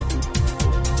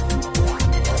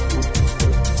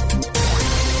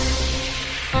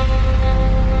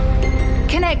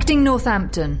Connecting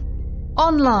Northampton.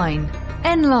 Online.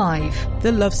 NLive.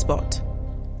 The Love Spot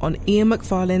on Ian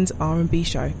McFarlane's R&B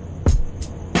show.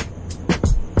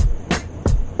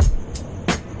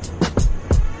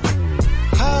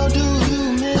 How do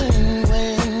you mend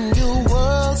when your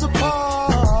worlds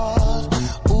apart?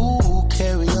 Ooh,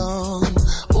 carry on.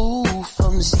 Ooh,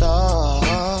 from the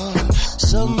start.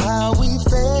 Somehow we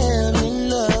fell in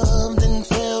love, then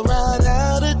fell right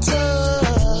out of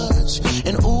touch.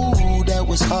 And ooh, that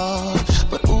was hard.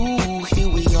 But ooh, here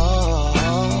we are.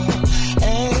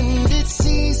 And it's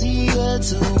easier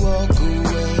to walk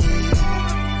away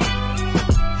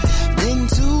than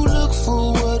to look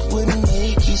for what would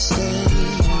make you stay.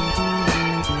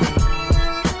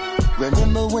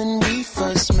 Remember when we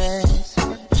first met?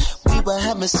 We were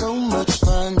having so much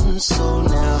fun. So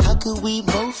now how could we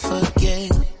both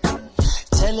forget?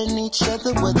 Telling each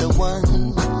other we're the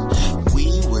one.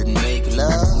 We would make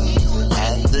love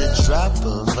at the drop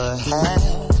of a hat.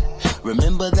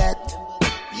 Remember that?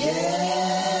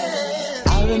 Yeah.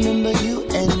 I remember you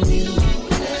and me,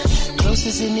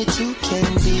 closest any two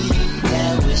can be.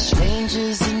 Now we're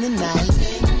strangers in the night,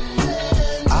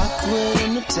 awkward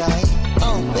and uptight.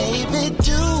 Oh baby,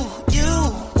 do you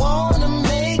wanna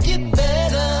make it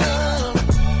better?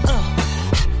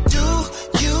 Do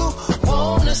you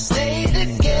wanna stay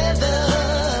together?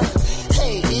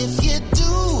 Hey, if you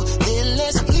do, then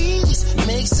let's please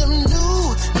make some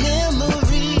new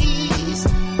memories.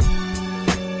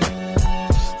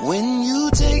 When you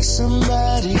take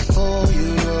somebody for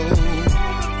your own,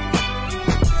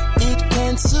 it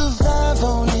can't survive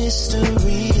on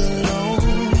history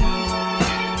alone.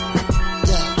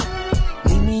 Yeah,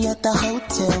 meet me at the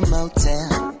hotel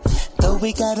motel, though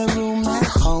we got a room at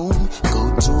home.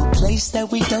 Go to a place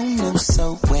that we don't know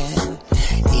so well.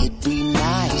 It'd be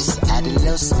nice, add a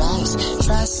little spice,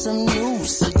 try some new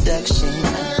seduction,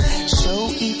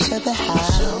 show each other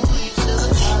how,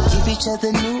 give each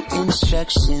other new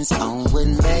instructions on what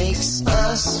makes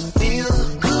us feel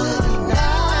good now.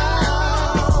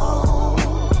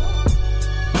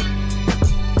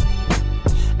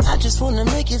 I just wanna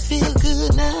make you feel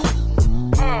good now.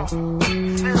 Feel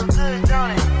good,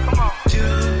 don't it? Come on. Do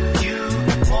you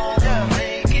wanna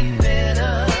make it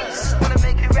better? Wanna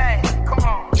make it right? Come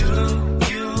on. Do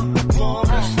you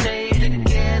wanna stay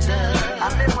together? I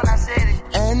meant when I said it.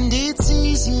 And it's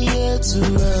easier to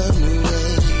run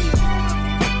away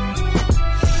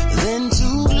than to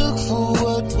look for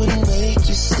what would make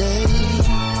you stay.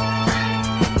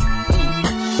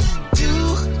 Do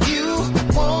you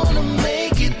wanna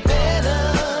make it better?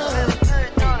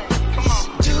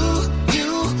 Do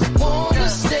you wanna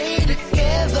stay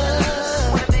together?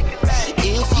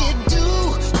 If you do,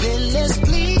 then let's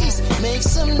please make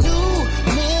some new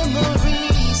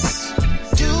memories.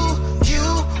 Do you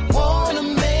wanna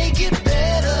make it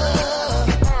better?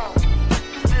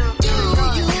 Do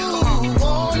you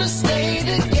wanna stay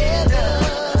together?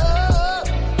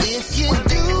 If you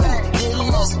do, then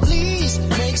let's please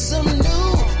make some new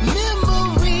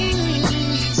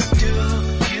memories. Do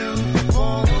you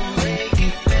wanna make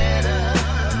it better?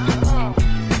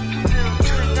 Do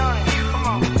you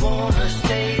wanna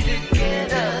stay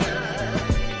together?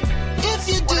 If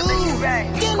you do,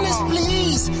 then let's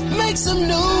please make some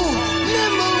new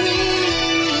memories.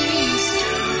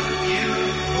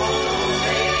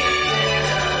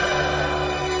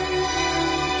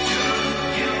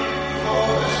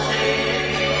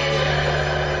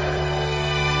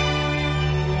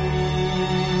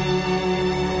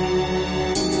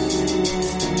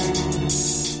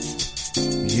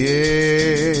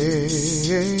 Here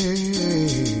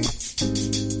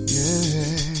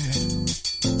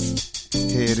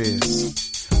it is.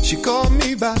 She caught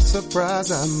me by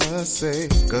surprise, I must say,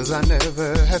 'cause I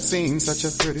never had seen such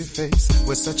a pretty face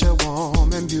with such a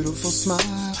warm and beautiful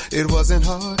smile. It wasn't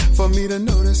hard for me to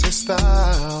notice her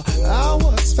style. I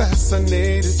was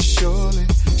fascinated, surely.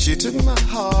 She took my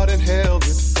heart and held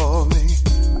it for me.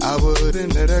 I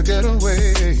wouldn't let her get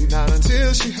away, not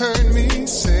until she heard me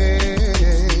say,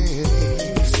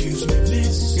 excuse me,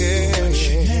 miss, yeah. What's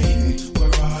your name?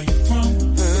 Where are you from?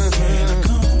 Can I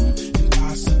come and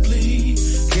possibly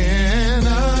can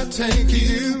I take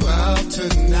you out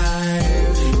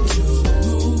tonight to a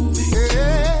movie,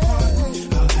 yeah, to a party?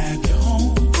 I'll have you home.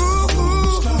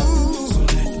 Ooh, so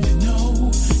let me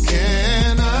know.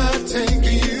 Can I take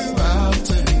you out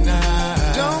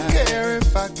tonight? Don't care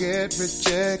if I get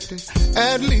rejected,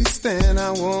 at least then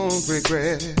I won't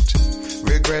regret it.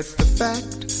 Regret the fact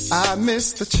I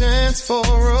missed the chance for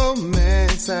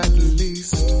romance. At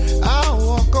least I'll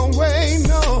walk away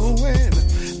knowing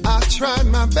I tried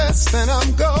my best and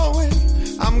I'm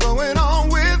going on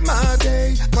with my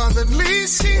day. 'Cause at least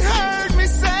she heard me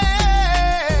say,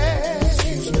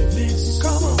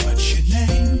 come on. What's your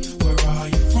name? Where are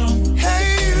you from? Hey,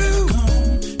 you. Come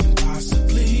and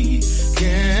possibly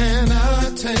Can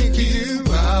I take you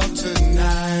out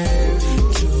tonight?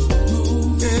 to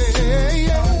move. Yeah,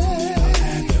 yeah. I'll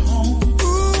have you home.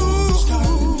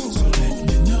 So let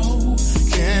me know.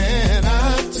 Can I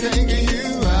take you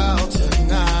out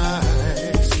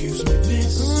tonight? Excuse me,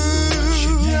 miss. What's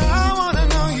your Ooh, name? I wanna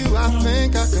know you. I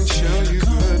think I can show you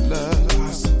good love.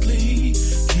 Possibly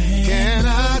Can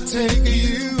I take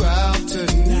you out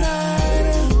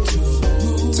tonight?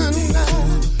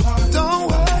 Tonight. Don't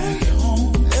worry.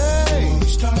 Hey,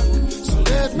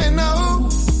 let me know.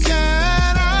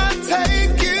 Can I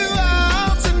take you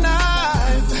out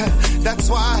tonight? That's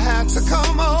why I had to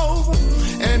come over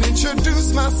and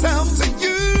introduce myself to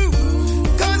you.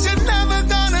 'Cause you're never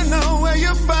gonna know where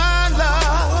you find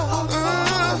love.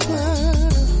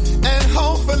 And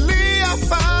hopefully I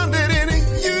found it in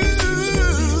you.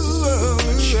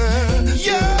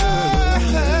 Yeah.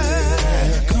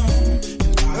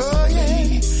 Oh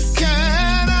yeah.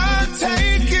 Can I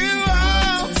take you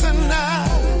out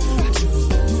tonight?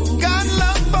 Got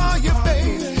love for you,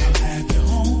 baby.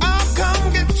 I'll come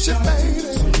get you, baby.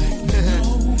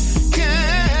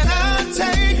 Can I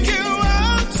take you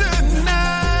out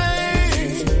tonight?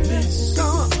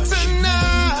 Come on,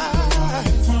 tonight.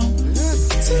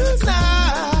 Tonight.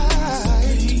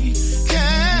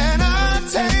 Can I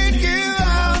take you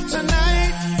out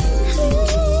tonight?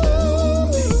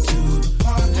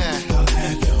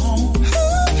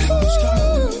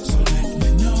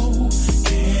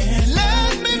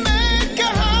 Let me make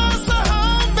your house a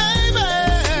home, baby.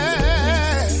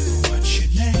 What's your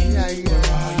name? Yeah, yeah.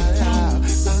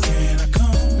 Can I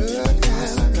come?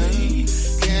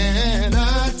 Can I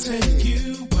take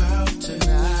you out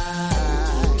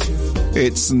tonight?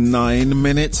 It's 9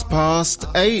 minutes past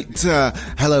 8.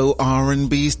 Hello,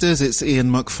 R&Bsters. It's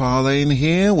Ian McFarlane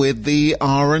here with the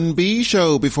R&B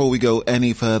show. Before we go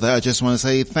any further, I just want to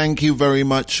say thank you very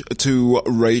much to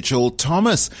Rachel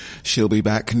Thomas. She'll be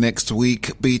back next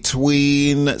week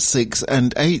between 6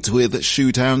 and 8 with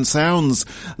Shoetown Sounds,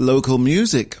 local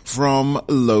music from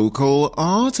local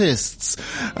artists.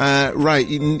 Right,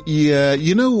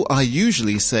 you know, I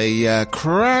usually say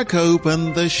crack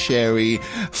open the sherry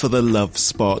for the love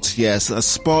spot. Yes, a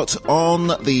spot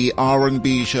on the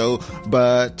R&B show,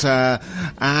 but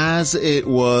as it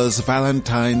was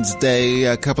Valentine's Day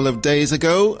a couple of days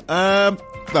ago,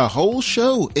 the whole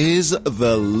show is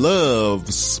the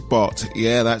love spot.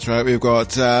 Yeah, that's right. We've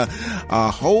got a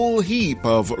whole heap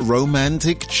of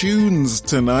romantic tunes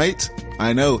tonight.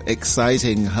 I know,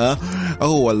 exciting, huh?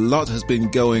 Oh, a lot has been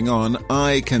going on,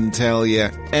 I can tell you.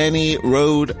 Any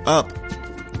road up.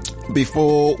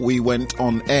 Before we went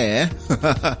on air,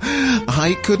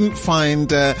 I couldn't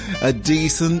find a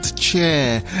decent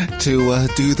chair to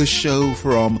do the show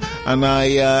from, and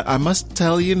I must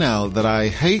tell you now that I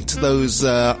hate those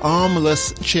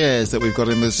armless chairs that we've got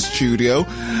in the studio.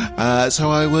 So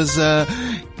I was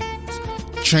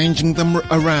changing them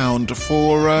around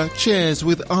for chairs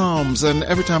with arms, and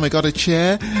every time I got a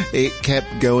chair, it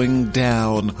kept going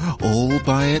down all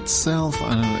by itself.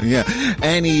 I don't know, yeah.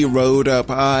 Any road up.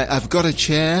 I've got a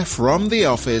chair from the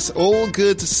office. All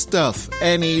good stuff.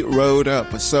 Any road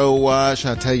up. So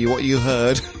shall I tell you what you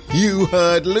heard? You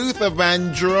heard Luther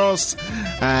Vandross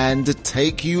and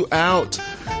Take You Out,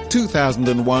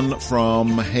 2001,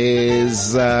 from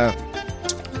his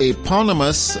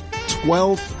eponymous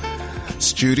 12th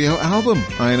studio album.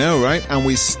 I know, right? And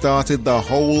we started the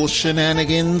whole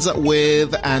shenanigans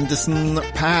with Anderson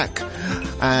 .Paak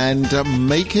and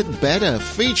Make It Better,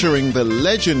 featuring the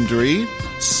legendary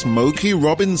Smokey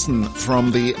Robinson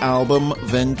from the album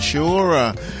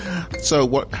Ventura. So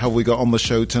what have we got on the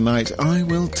show tonight? I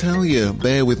will tell you.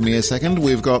 Bear with me a second.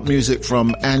 We've got music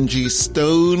from Angie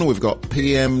Stone. We've got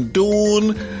PM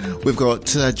Dawn. We've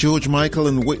got George Michael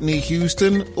and Whitney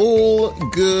Houston. All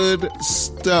good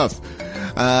stuff.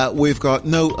 We've got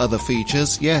no other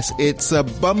features. Yes, it's a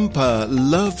bumper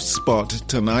love spot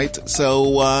tonight.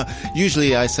 So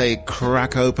usually I say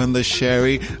crack open the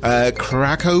sherry,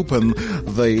 crack open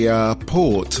the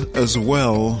port as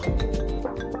well.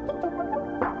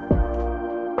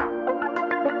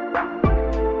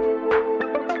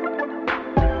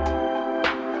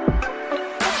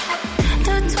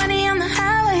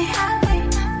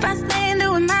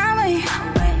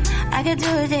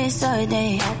 Do this all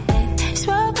day.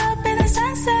 Smoke up in the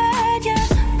sunset, yeah.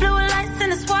 Blue lights in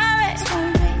the soiree.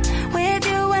 With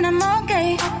you when I'm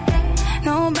okay.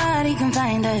 Nobody can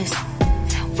find us.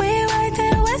 We right to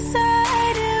the west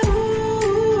side.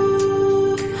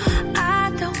 Ooh, I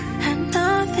don't have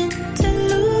nothing to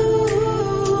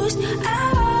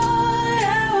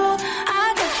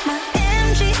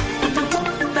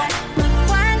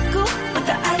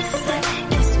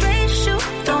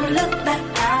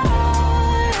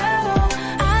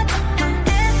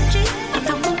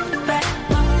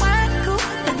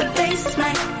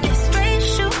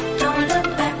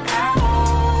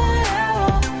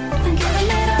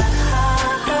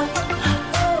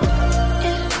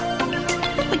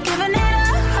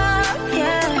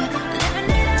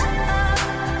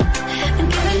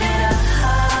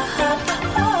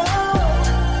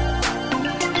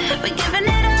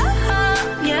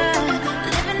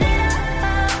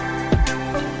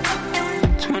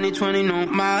 20 no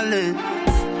mileage.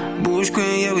 Bush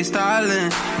Queen, yeah, we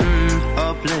stylin'.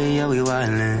 Up late, yeah, we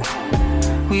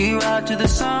wildin'. We ride to the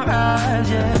sunrise,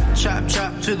 yeah. Chop,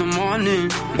 chop to the morning.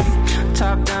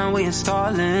 Top down, we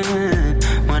installing.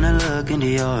 When I look into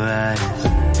your eyes,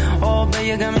 oh, babe,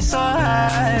 you got me so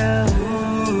high.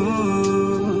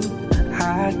 Ooh,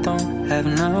 I don't have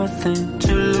nothing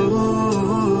to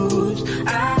lose.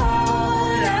 I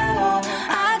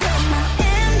got my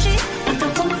MG with the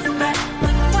roof back,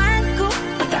 with wine coupe,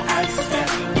 with the ice stack.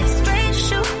 It's straight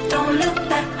shoot, don't look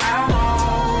back. I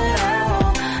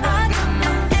got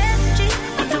my MG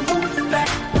with the roof back,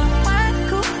 with wine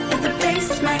coupe, with the bass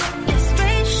smack. It's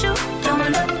straight shoot, don't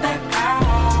look back.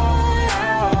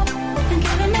 I'm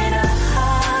giving it up,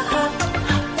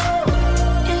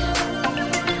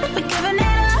 we're giving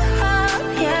it up,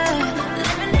 yeah,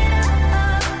 living it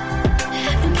up.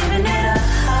 I'm giving it up,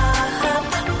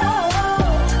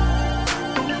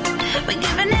 we're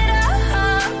giving it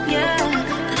up, yeah,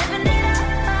 living it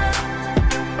up.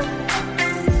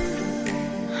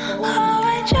 Oh,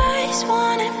 I just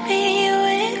wanna be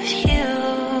with you,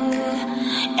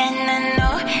 and I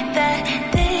know that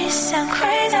this sounds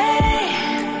crazy.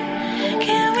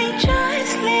 Can we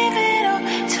just leave it all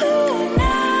tonight?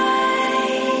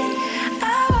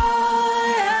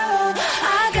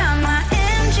 I got my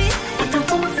MG with the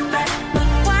roof back,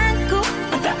 with wine coupe,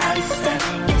 with the ice stack.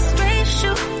 It's straight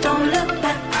shoot, don't look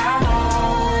back.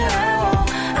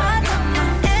 I got my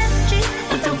MG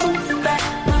with the roof back,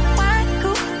 with wine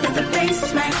coupe, with the bass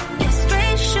smack. It's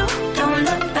straight shoot, don't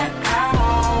look back.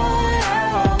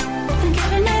 I'm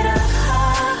giving it up,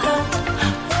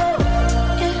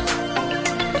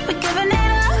 we're giving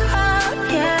it up,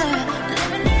 yeah,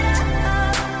 living it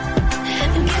up.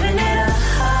 I'm giving it up,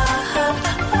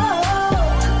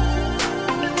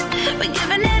 we're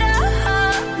giving it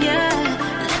up, yeah,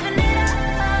 living it up.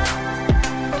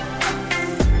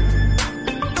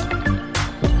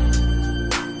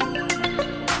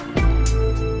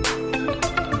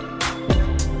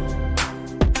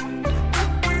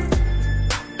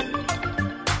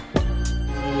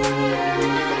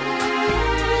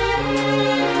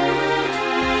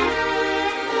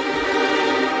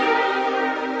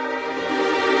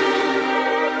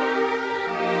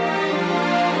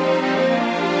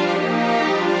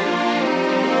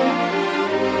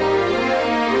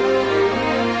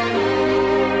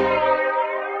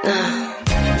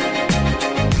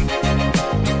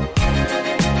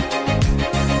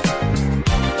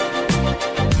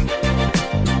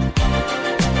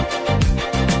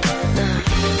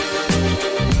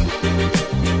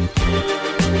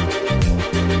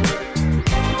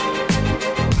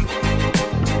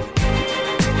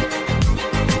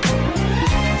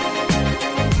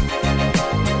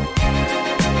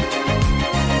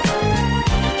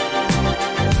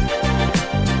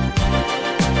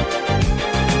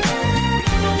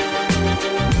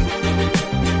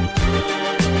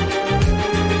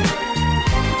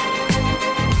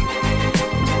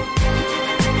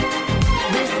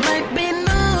 This might be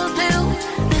news to you,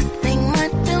 this thing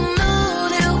might be new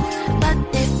to you, but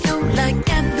if you like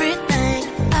everything,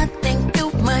 I think you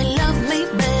might love me,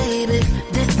 baby.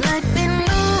 This might be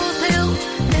news to you,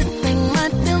 this thing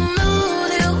might be new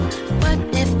to you, but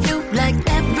if you like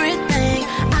everything,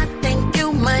 I think you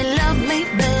might love me,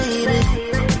 baby.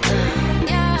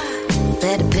 Yeah.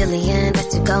 Bet a billion that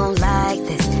you gon' like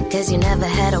this, 'cause you never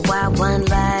had a wild one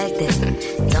like this.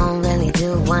 Don't really do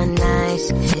one night,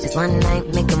 shit is one night,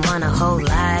 make him want a whole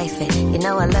life. And you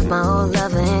know I left my old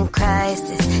lover in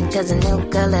crisis, 'cause a new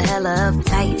girl a hella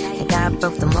uptight, and God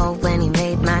broke the mold when he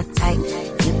made my type.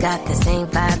 You got the same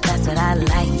vibe, that's what I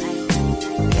like.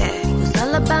 Yeah. It's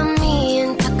all about me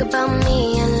and talk about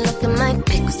me and look at my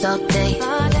pics all day.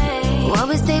 You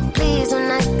always say please when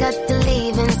I got to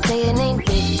leave and say it ain't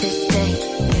big to stay.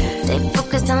 Stay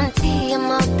focused on T,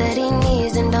 I'm all that he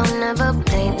needs and don't ever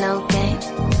play no games.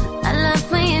 I love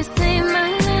when you say my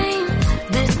name.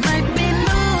 This might be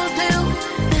news to you,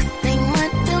 this thing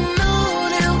might be new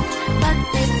to you, but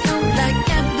if you like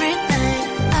everything,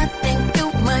 I think you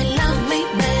might love me,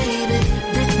 baby.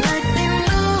 This might be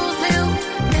news to you,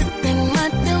 this thing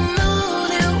might be new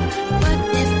to you, but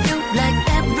if you like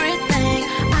everything,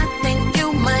 I think you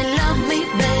might love me,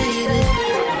 baby.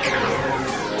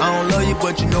 I don't love you,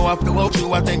 but you know I flew with you.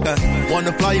 I think I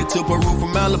wanna fly you to Peru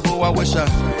from Malibu. I wish I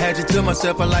had you to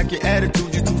myself. I like your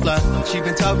attitude, you too fly. She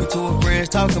been talking to her friends,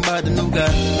 talking about the new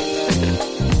guy.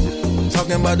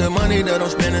 talking about the money that I'm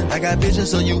spending. I got vision,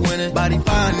 so you winning. Body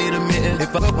fine, need a mitten.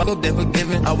 If I fuck up, then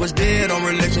forgiven. I was dead on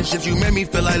relationships, you made me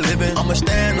feel like living. I'ma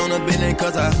stand on a business,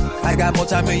 cause I got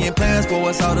multi-million plans for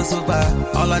us all to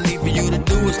survive. All I need for you to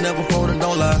do is never fold and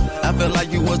don't lie. I felt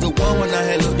like you was the one when I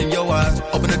had looked in your eyes.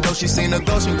 Open the door, she seen a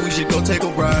ghost, and we should go take a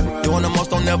ride. Doing the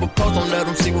most, don't never post, don't let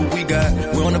them see what we got.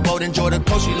 We on the boat, enjoy the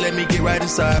coast, she let me get right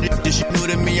inside. This shit new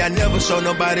to me, I never show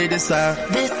nobody this side.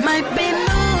 This might be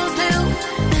news to you.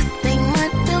 This thing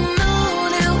might be new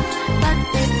to you. But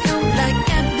if you like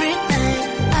everything,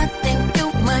 I think you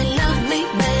might love me,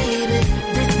 baby.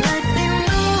 This might be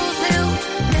news to you.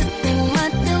 This thing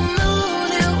might be new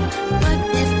to you. But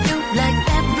if you like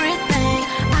everything,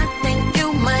 I think you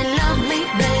might love me,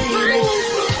 baby.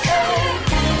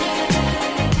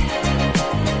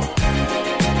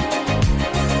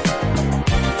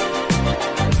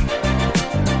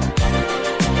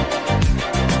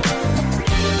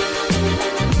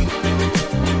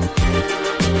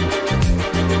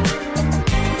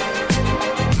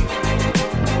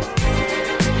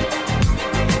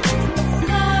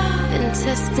 Been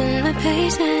testing my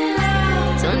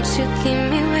patience. Don't you keep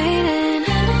me waiting.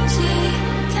 Energy,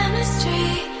 chemistry,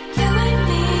 you and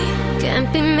me can't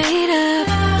be made up.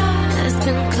 Has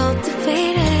been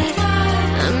cultivated.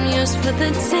 I'm yours for the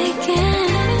taking.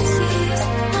 Fantasies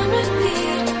on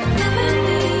repeat, never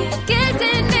me. Guess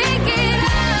it make it up.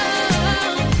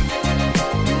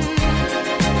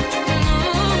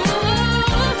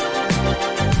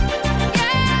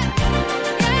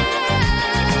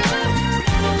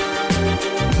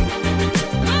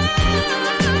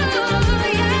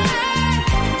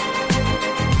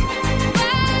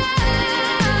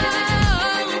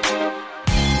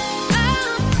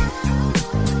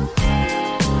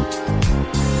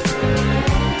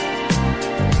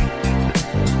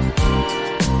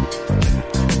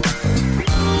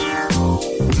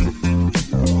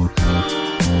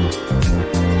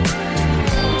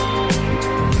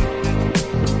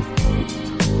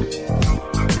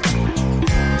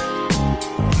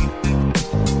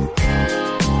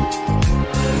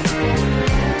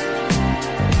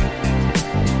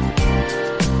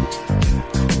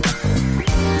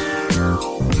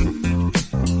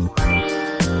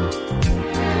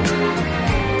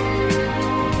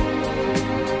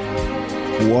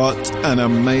 What an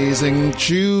amazing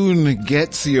tune.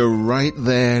 Gets you right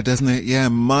there, doesn't it? Yeah,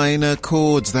 minor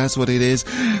chords, that's what it is.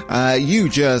 You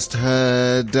just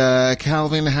heard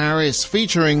Calvin Harris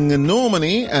featuring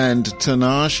Normani and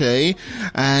Tinashe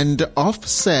and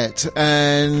Offset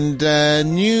and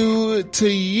New to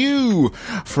You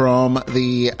from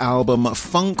the album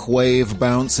Funk Wave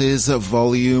Bounces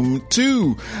Volume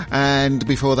 2. And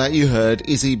before that you heard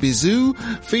Izzy Bizou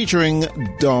featuring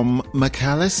Dom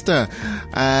McAllister.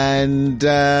 And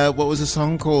what was the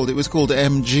song called? It was called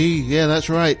MG. Yeah, that's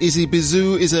right. Izzy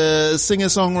Bizou is a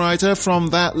singer-songwriter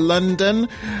from that London.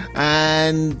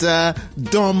 And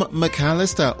Dom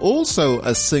McAllister, also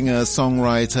a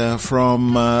singer-songwriter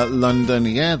from London.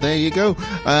 Yeah, there you go.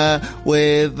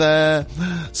 With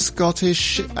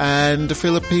Scottish and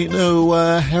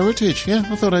Filipino heritage. Yeah,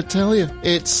 I thought I'd tell you.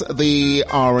 It's the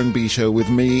R&B show with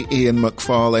me, Ian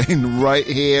McFarlane, right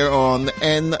here on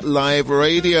N Live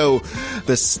Radio,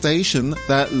 the station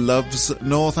that loves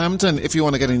Northampton. If you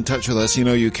want to get in touch with us, you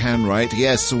know you can, right?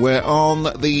 Yes, we're on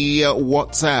the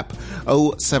WhatsApp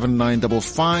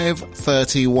 07955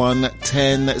 31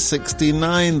 10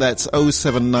 69. That's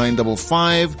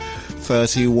 07955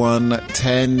 31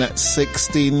 10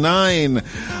 69.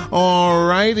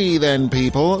 Alrighty then,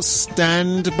 people.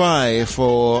 Stand by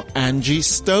for Angie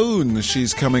Stone.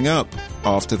 She's coming up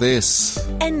after this.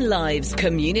 N Live's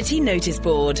Community Notice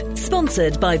Board,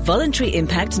 sponsored by Voluntary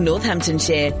Impact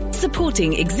Northamptonshire,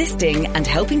 supporting existing and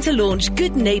helping to launch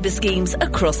good neighbour schemes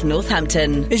across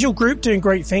Northampton. Is your group doing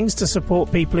great things to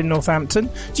support people in Northampton?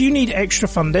 Do you need extra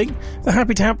funding? The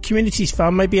Happy to Help Communities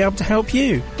Fund may be able to help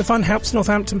you. The fund helps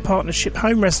Northampton Partnership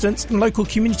home residents and local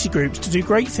community groups to do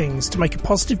great things to make a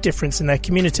positive difference in their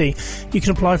community. You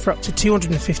can apply for up to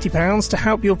 £250 to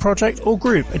help your project or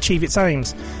group achieve its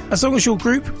aims. As long as your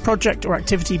group, project or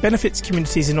activity benefits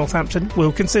communities in Northampton,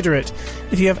 we'll consider it.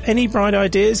 If you have any bright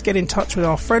ideas, get in touch with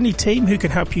our friendly team who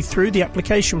can help you through the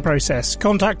application process.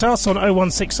 Contact us on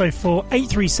 01604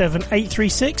 837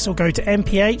 836 or go to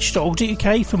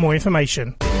mph.org.uk for more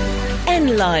information.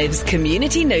 N Live's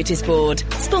Community Notice Board,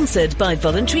 sponsored by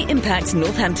Voluntary Impact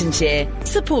Northamptonshire,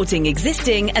 supporting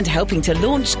existing and helping to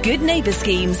launch good neighbour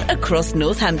schemes across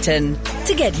Northampton.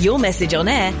 To get your message on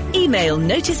air, email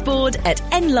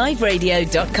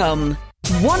noticeboard@nliveradio.com.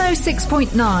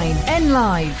 106.9 N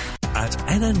Live. At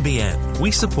NNBN,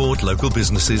 we support local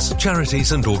businesses,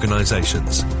 charities and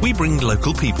organisations. We bring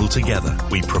local people together.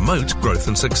 We promote growth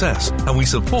and success, and we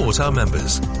support our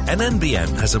members.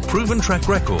 NNBN has a proven track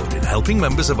record in helping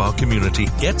members of our community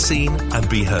get seen and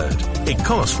be heard. It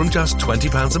costs from just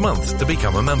 £20 a month to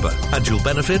become a member, and you'll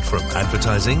benefit from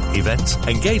advertising, events,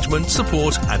 engagement,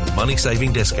 support and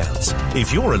money-saving discounts.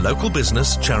 If you're a local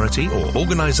business, charity or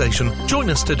organisation, join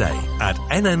us today at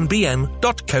nnbn.co.uk.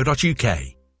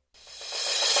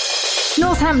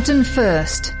 Northampton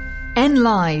First. N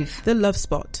Live. The Love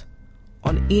Spot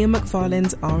on Ian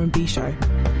McFarlane's R&B show.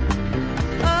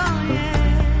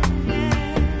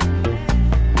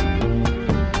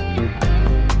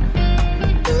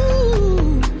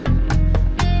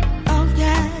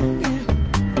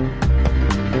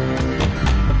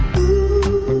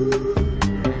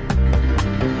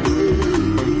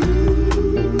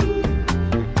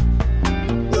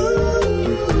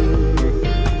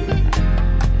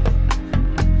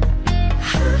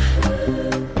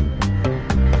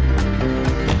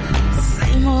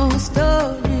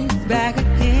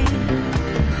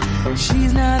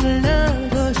 She's not a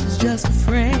lover, she's just a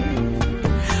friend.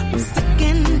 I'm sick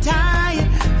and tired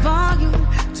for you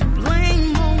to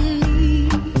blame on me.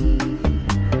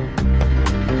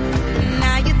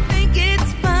 Now you think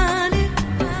it's funny.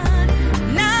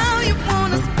 Now you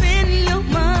wanna spend your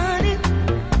money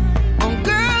on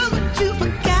girls that you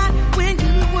forgot when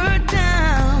you were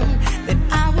down, that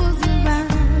I was around.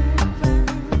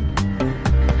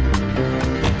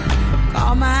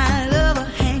 Call my lover,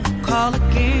 hang, call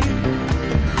again.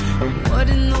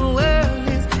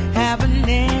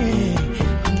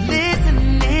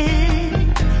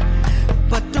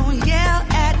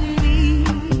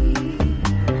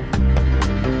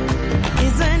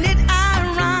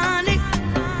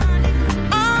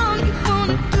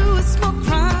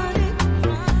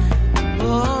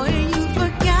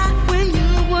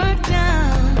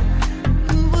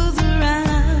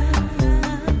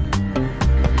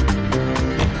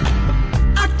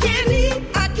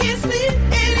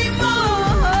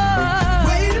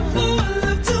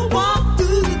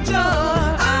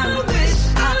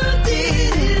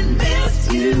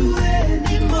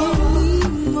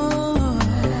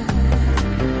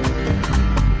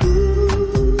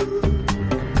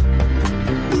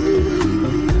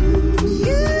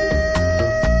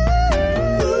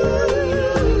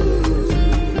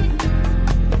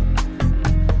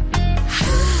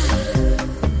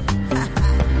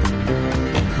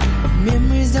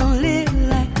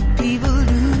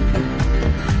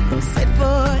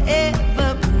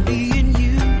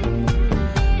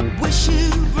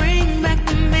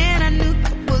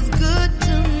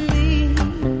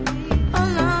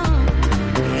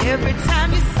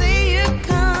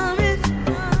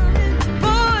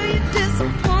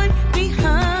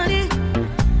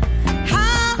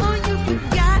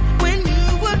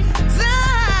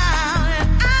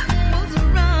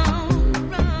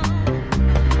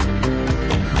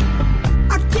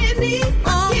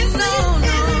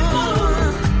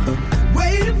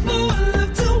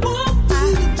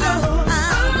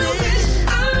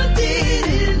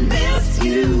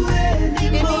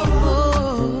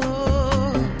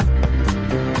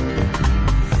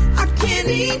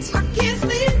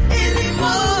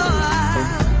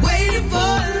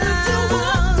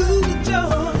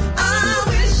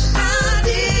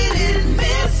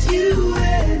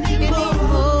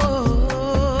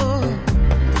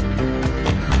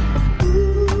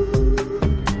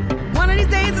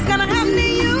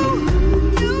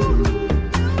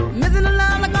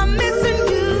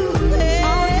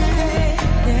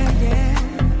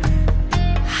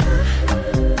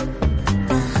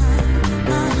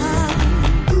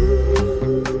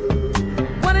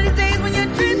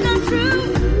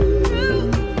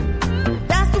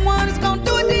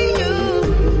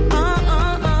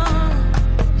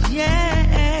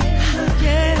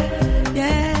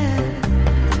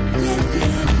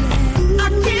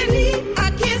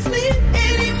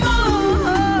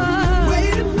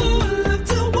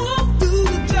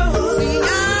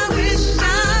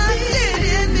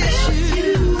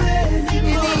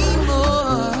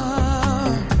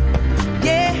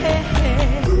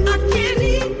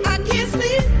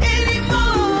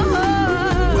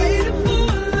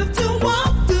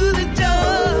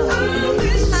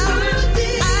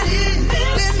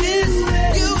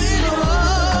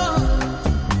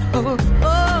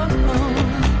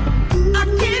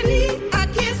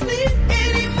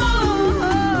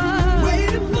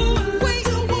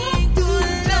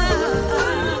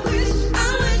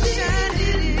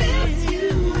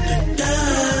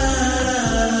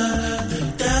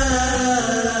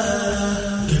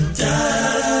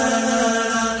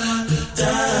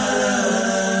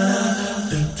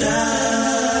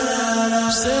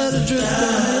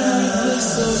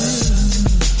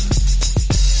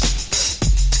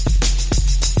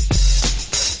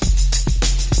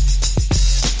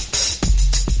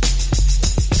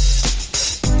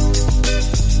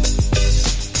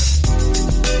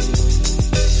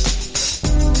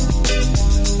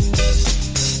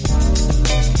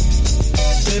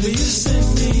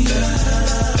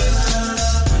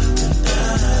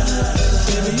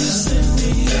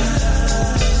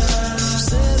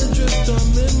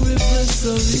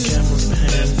 The camera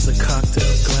pans a cocktail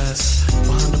glass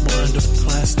behind a blind of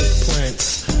plastic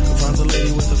plants. I find a lady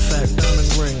with a fat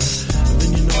diamond ring. And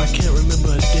then you know I can't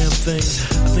remember a damn thing.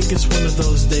 I think it's one of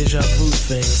those deja vu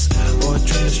things, or a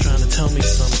dream is trying to tell me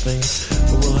something.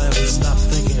 But will I ever stop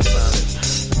thinking about it?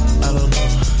 I don't know.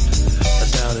 I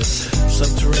doubt it.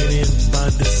 Subterranean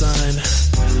by design.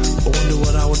 I wonder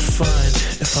what I would find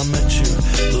if I met you.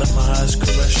 Let my eyes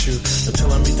caress you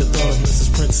until I meet the thought of Mrs.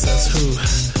 Princess who.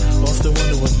 Often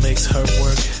wonder what makes her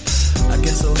work. I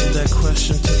guess I'll leave that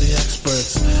question to the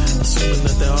experts, assuming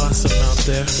that there are some out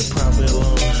there. They're probably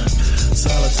alone,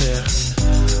 solitaire.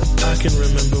 I can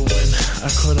remember when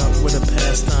I caught up with a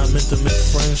pastime intimate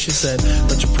friend. She said,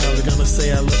 but you're probably gonna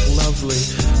say I look lovely,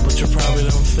 but you probably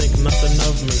don't think nothing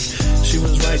of me. She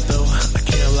was right though, I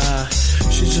can't lie.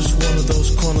 She's just one of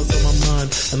those corners of my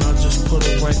mind, and I'll just put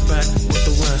her right back with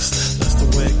the rest. That's the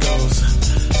way it goes.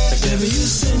 Baby, you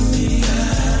send me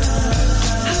out.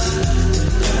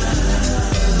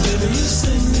 Baby, you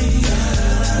send me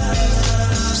out.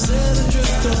 Set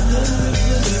adrift on the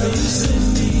river. Baby, you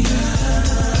send me out.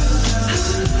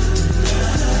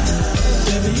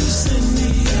 Baby, you send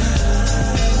me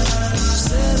out.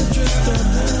 Set adrift on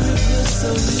the river.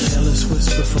 So a careless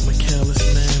whisper from a careless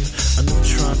man. A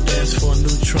neutron dance for a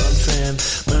neutron fan.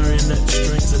 Marionette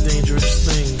strings are dangerous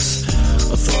things.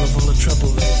 A thought of all the trouble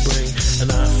they bring. An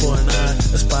eye for an eye,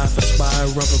 a spy for spy.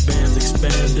 Rubber bands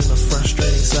expand in a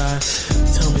frustrating sigh.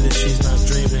 Tell me that she's not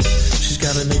dreaming. She's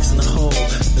got an ace in the hole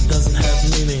that doesn't have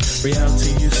meaning.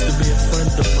 Reality used to be a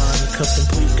friend of mine. Cause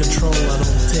complete control I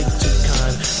don't take too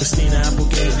kind. Christina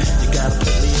Applegate, you gotta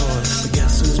put me on. But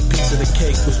guess whose piece of the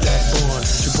cake was Jack Bourne?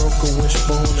 She broke a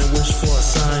wishbone and wished for a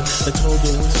sign. I told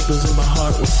her whispers in my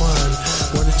heart were fine.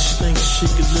 What did she think she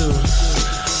could do?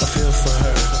 I feel for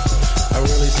her, I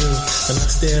really do. And I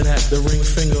stared at the ring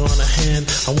finger on her hand.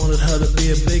 I wanted her to be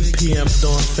a big PM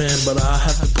Dawn fan, but I'll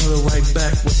have to put her right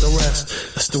back with the rest.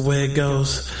 That's the way it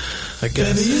goes, I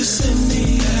guess. Baby, you send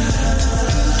me out.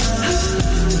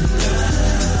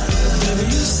 Baby,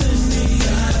 you send me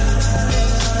out.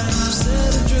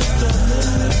 Set adrift on the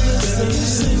river. Baby, you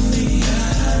send me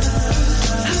out.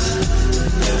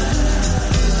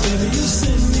 Baby, you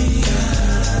send me out.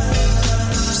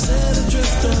 Set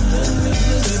adrift on the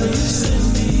river. Baby, you send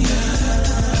me out.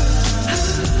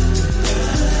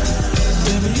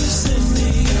 Baby, you send me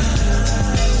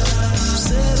out.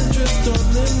 Set adrift on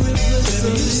the river.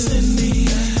 Baby, you send me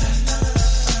out.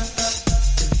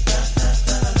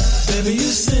 Baby,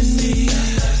 you send me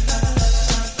out.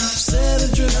 Set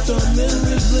adrift on the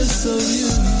river. So you.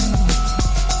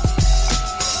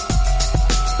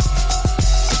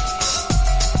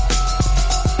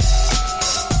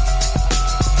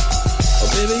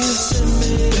 Baby, you send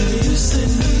me, baby, you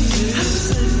send me, you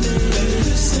send me, baby,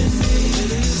 you send me,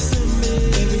 baby, you send me,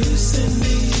 baby, you send me.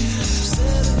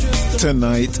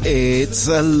 Tonight it's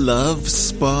a Love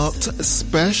Spot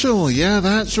special. Yeah,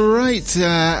 that's right.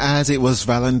 As it was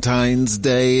Valentine's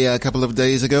Day a couple of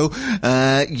days ago.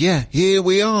 Yeah, here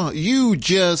we are. You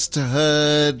just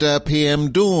heard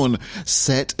PM Dawn,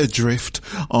 Set Adrift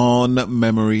on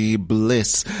Memory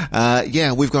Bliss.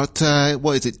 Yeah, we've got,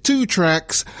 what is it? 2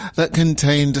 tracks that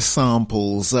contained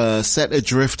samples. Set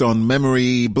Adrift on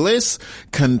Memory Bliss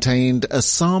contained a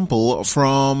sample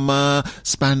from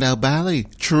Spandau Ballet.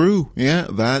 True. Yeah,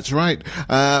 that's right.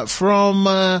 From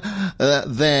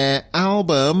their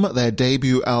album, their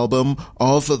debut album,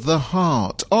 Of the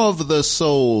Heart, Of the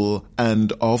Soul,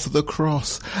 and Of the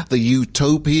Cross, the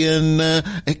Utopian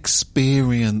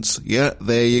Experience. Yeah,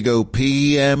 there you go.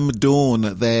 PM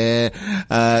Dawn, their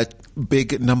big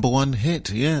 #1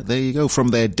 hit. Yeah, there you go, from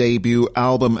their debut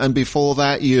album. And before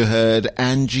that you heard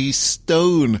Angie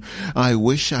Stone, I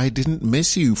Wish I Didn't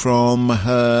Miss You, from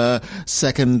her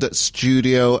second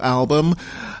studio album,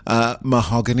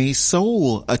 Mahogany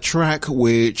Soul, a track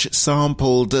which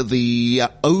sampled the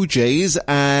OJs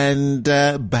and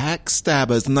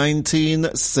Backstabbers,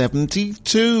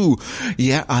 1972.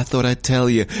 Yeah, I thought I'd tell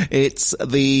you, it's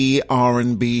the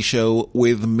R&B show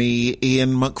with me,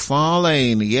 Ian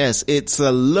McFarlane. Yes, it's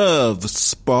a Love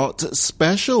Spot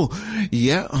special.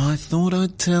 Yeah, I thought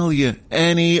I'd tell you.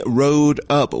 Any road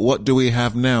up. What do we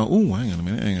have now? Oh, hang on a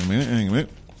minute.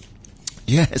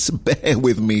 Yes, bear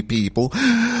with me, people.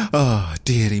 Oh,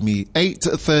 dearie me.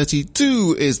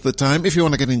 8:32 is the time. If you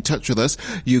want to get in touch with us,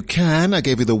 you can. I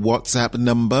gave you the WhatsApp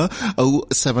number,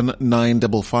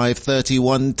 07955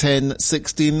 31 10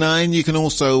 69. You can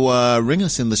also ring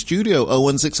us in the studio,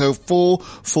 01604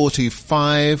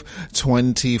 45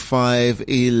 25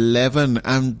 11.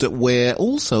 And we're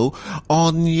also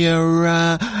on your,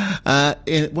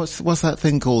 what's that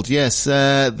thing called? Yes,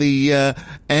 the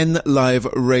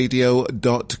nliveradio.com.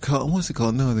 What's it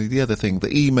called? No, the other thing,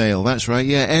 the email. That's right.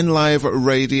 Yeah,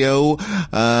 nliveradio,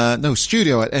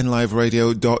 studio at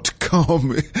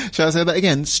nliveradio.com. Shall I say that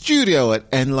again? Studio at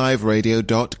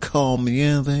nliveradio.com.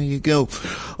 Yeah, there you go.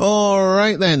 All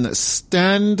right then,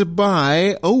 stand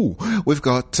by. Oh, we've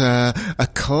got a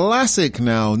classic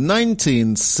now,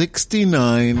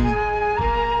 1969.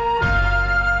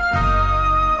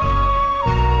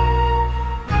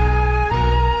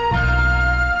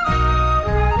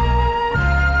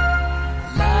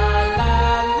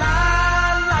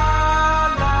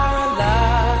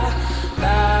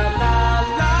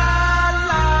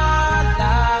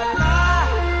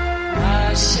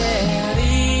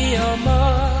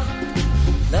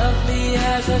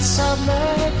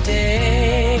 Summer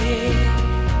day,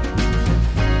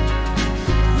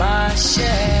 my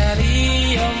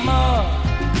chérie, you're more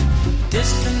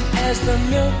distant as the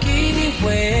Milky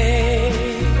Way.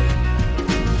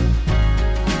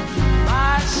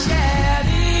 My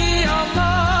chérie, you're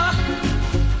more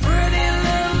pretty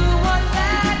little one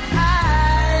that I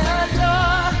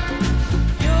adore.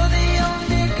 You're the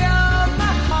only girl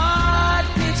my heart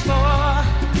beats for.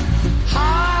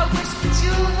 I wish that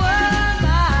you were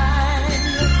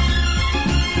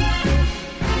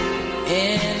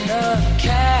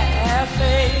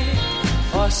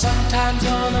or sometimes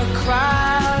on a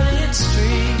crowded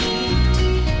street.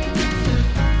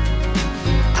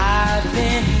 I've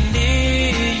been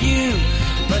near you,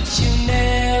 but you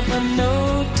never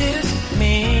noticed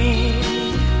me.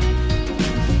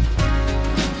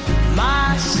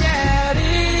 My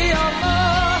chérie,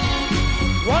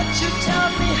 won't you tell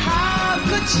me how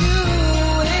could you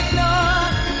ignore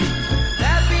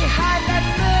that behind that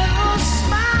little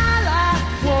smile I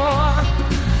wore?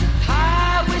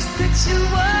 That you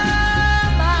were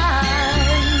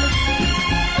mine.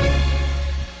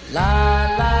 La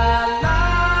la la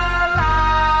la la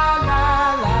la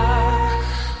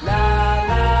la la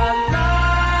la la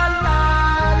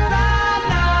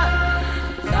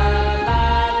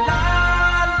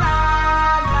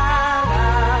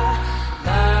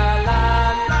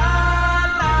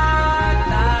la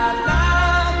la la.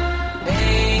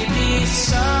 Baby,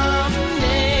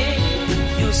 someday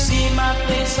you'll see my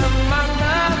face among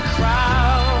the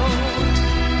crowd.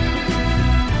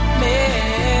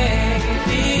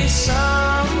 Maybe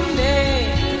someday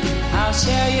I'll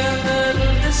share your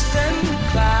little distant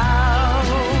cloud.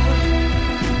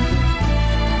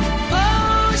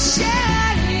 Oh,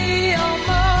 chérie, you're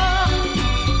more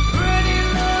pretty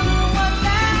little one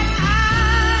that I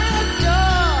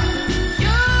adore.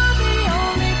 You're the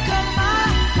only girl my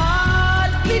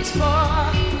heart beats for.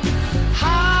 I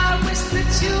wish that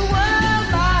you were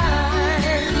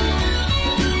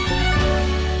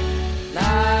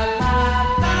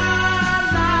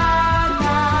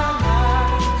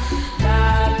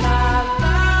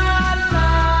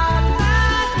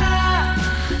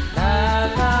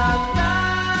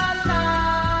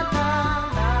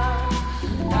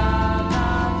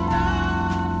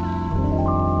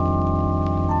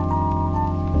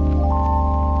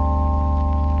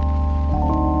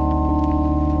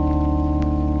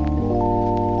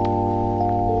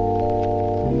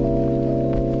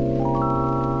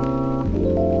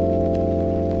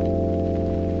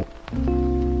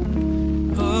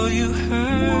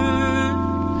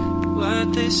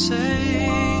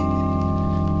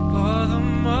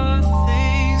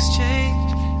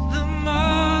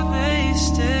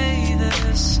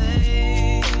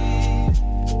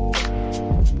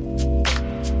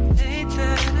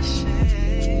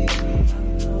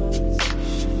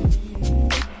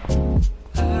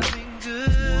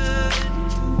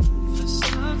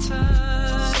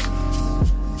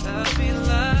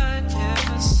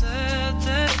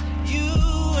You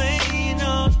ain't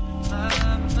on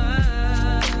my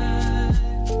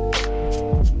mind.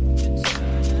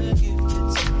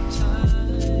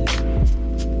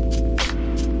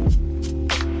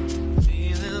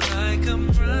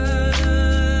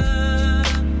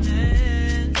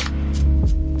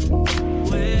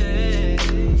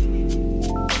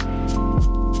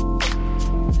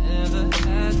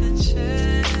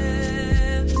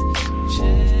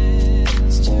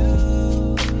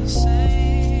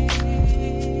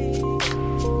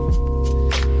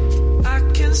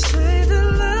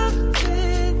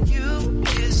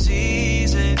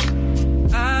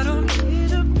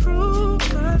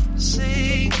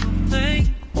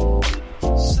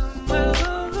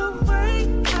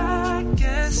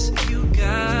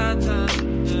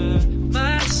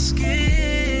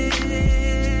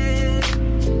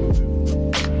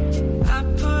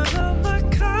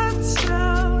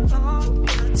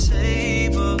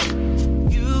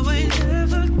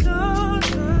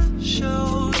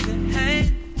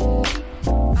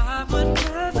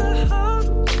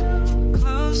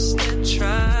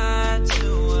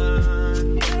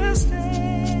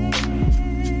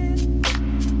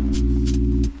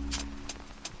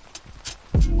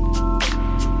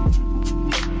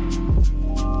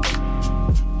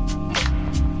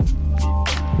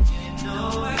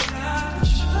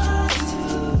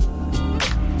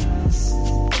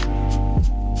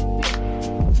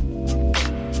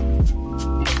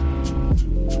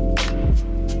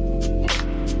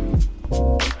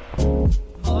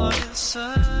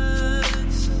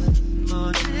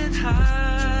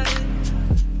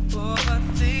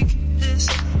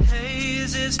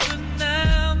 is for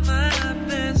now my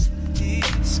best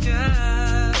disguise.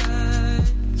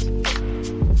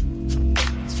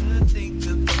 To think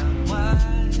about why.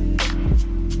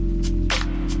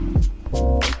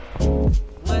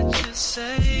 What you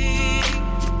say,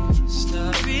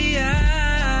 starry-eyed,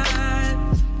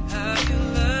 how you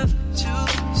love to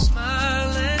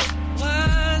smile and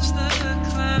watch the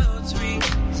clouds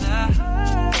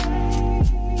reside.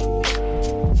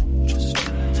 Just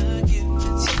tryna give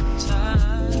it some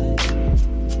time.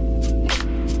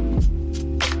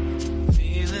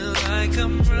 Feeling like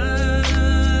I'm running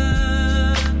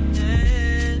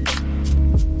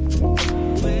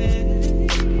away.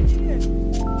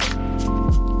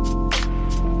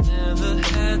 Never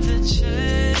had the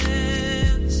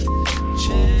chance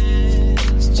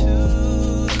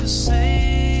to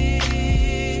say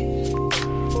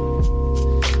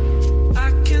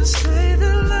I can say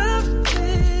that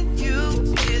loving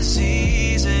you is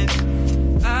easy.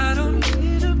 I don't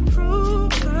need to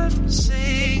prove a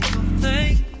single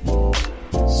thing.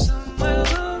 Somewhere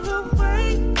along the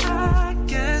way, I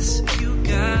guess you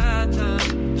got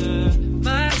under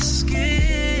my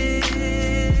skin.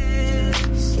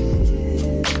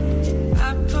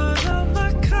 I put all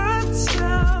my cards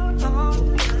out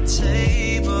on the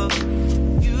table.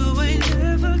 You ain't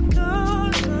never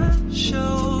gonna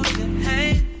show your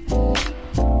hand.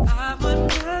 I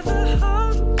would rather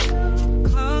hold you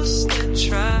close than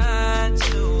try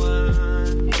to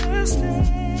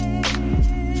understand.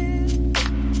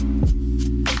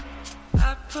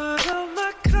 I put all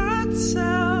my cards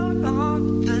out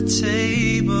on the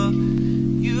table.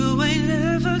 You ain't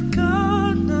never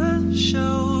gonna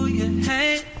show your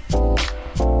hand.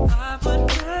 I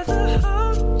would rather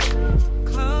hold you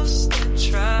close than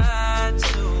try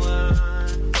to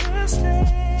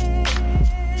understand.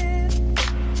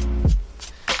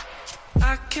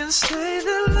 I can say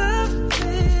that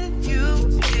loving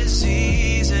you is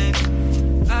easy.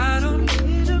 I don't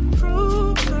need to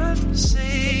prove a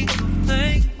single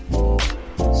thing.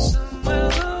 Somewhere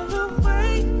along the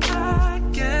way, I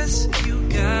guess you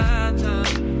got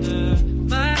under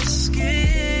my skin.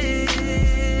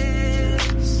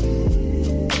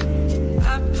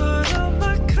 I put all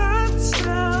my cards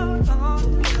out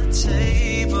on the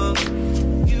table.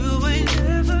 You ain't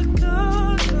never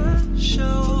gonna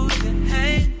show your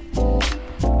hand.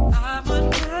 I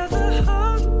would rather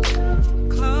hold you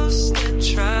close than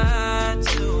try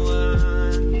to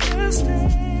understand.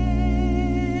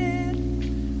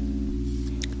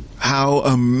 How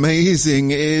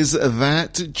amazing is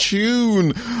that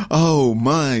tune? Oh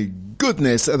my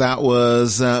goodness, that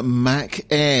was Mac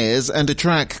Ayres and a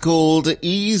track called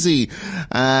Easy.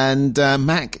 And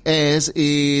Mac Ayres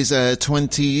is a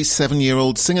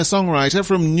 27-year-old singer-songwriter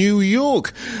from New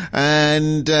York.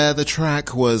 And the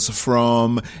track was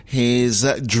from his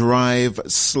Drive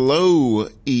Slow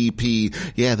EP.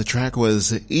 Yeah, the track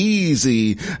was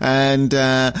Easy. And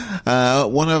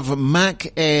one of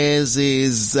Mac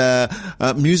Ayres'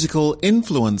 musical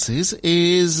influences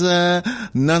is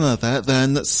none other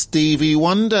than Stevie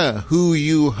Wonder, who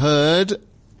you heard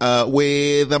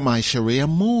with My Sharia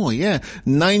Moore. Yeah,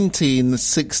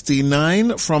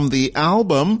 1969 from the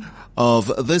album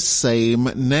of the same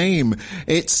name.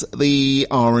 It's the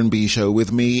R&B show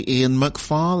with me, Ian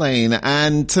McFarlane,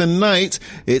 and tonight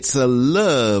it's a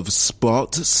Love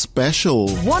Spot special.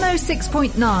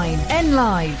 106.9 N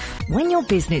Live. When your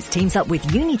business teams up with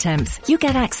Unitemps, you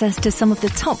get access to some of the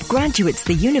top graduates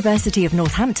the University of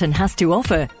Northampton has to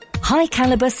offer. High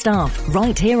caliber staff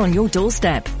right here on your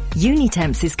doorstep.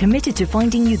 Unitemps is committed to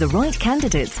finding you the right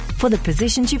candidates for the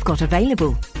positions you've got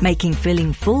available, making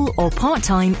filling full or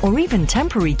part-time or even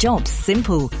temporary jobs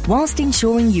simple, whilst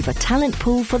ensuring you've a talent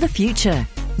pool for the future.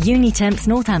 Unitemps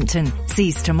Northampton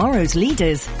sees tomorrow's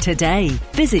leaders today.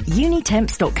 Visit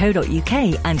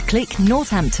unitemps.co.uk and click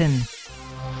Northampton.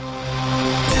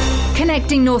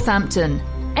 Connecting Northampton.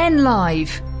 N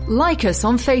Live. Like us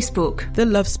on Facebook. The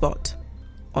Love Spot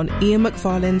on Ian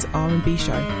McFarlane's R&B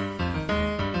show.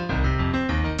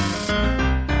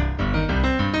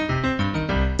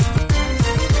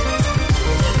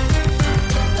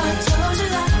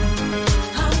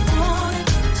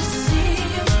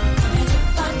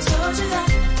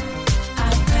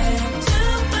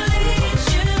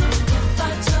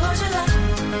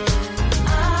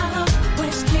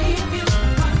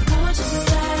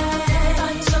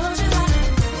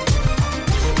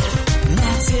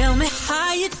 Tell me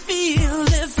how you'd feel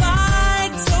if I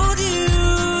told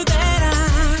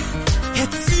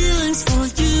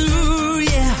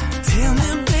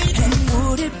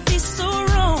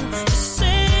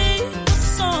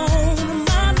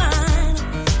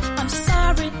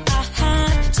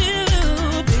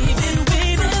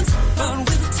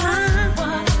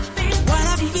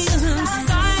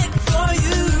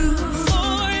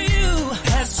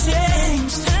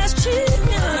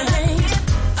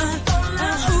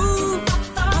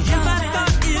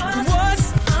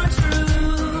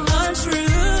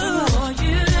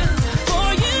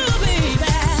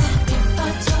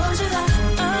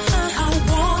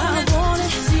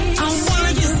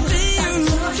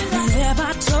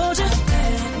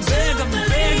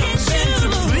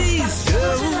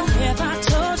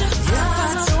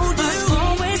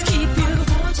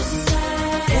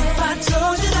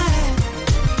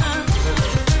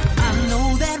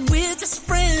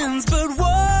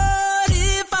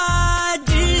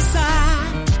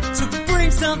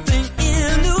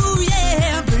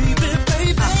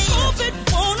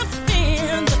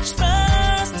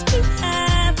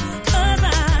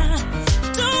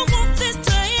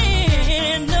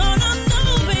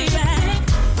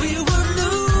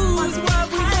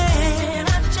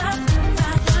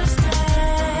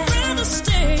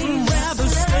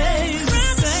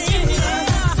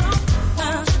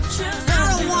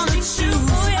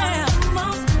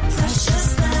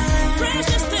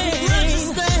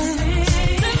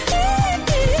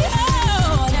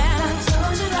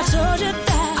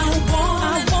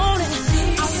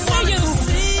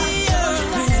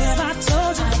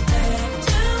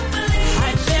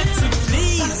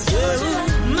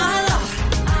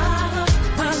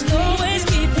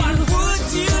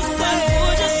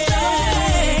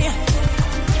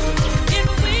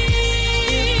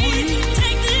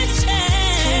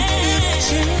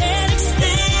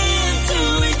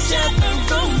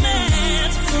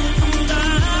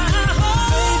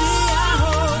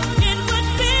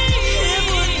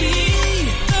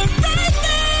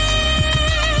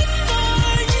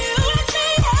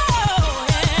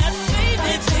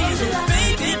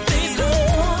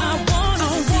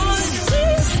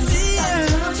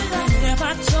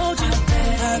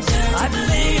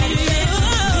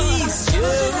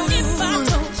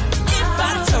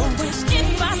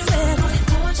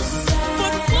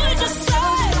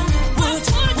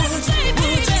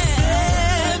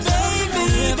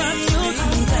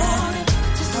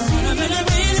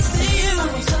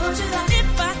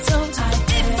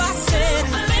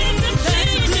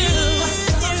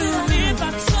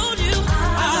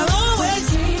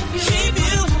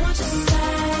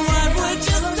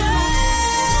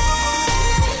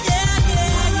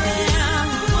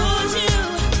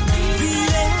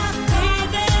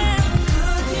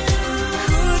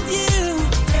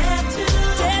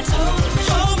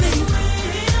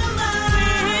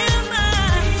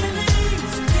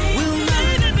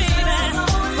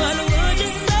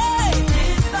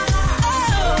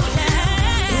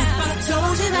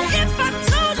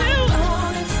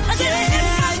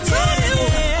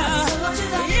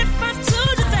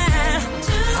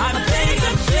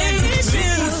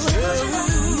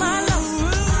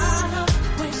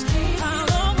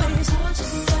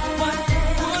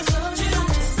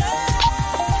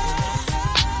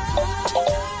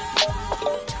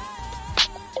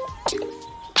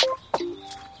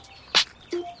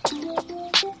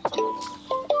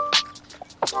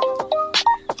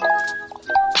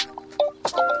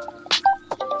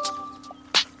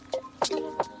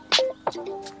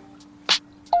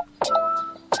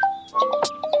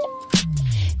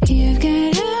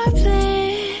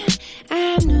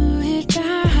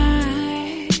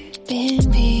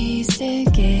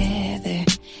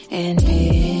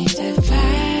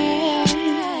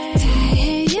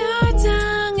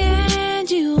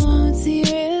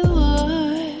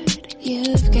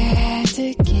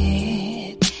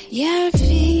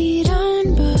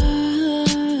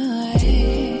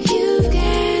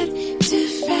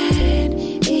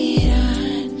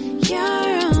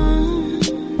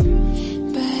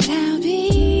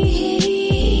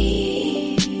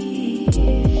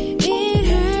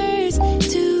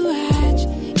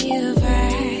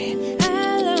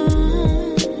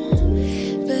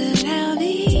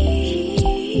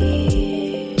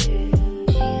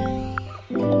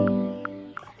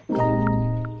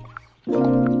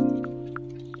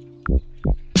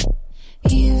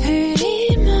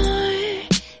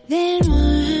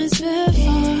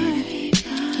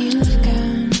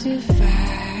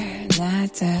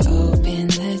had to open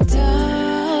the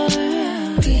door.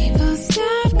 People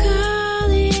stop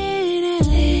calling and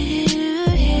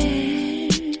living.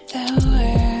 The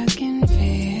world can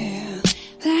feel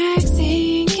like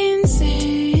sinking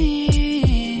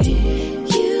sand.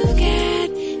 You got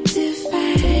to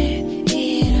fight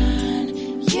it on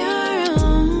your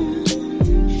own,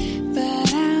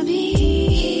 but I'll be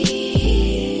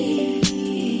here.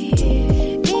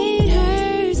 It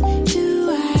hurts to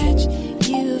watch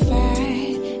you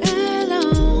fight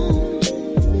alone,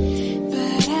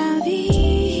 but I'll be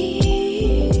here.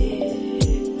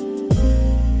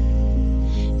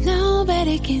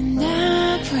 Nobody can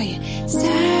knock for you,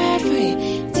 start for you,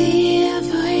 deal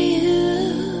for you.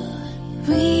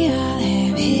 We all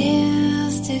have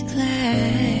hills to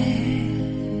climb.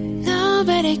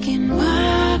 Nobody can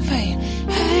walk for you,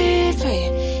 hurt for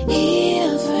you,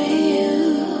 heal for you.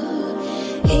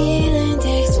 Healing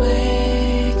takes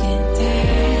work and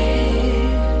time.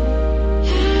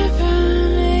 I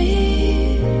promise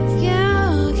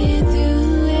you'll get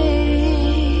through it.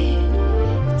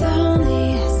 It's only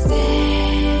a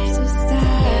step to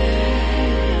start.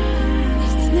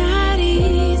 It's not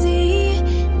easy,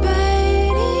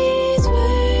 but it's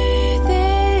worth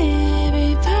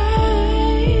every part.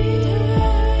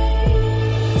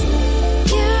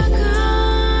 You're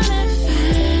gonna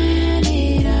find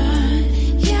it on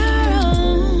your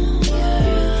own,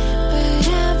 but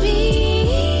I'll be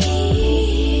here.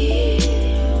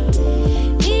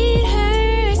 It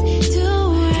hurts to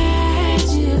watch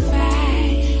you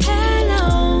fight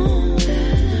alone,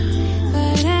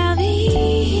 but I'll be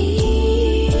here.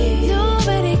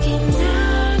 Nobody can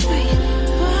knock for you,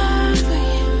 walk for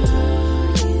you.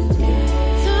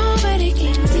 Nobody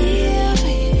can deal for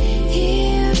you,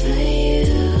 heal for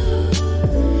you.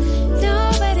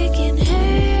 Nobody can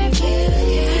hurt you,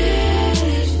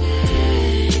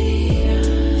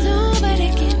 nobody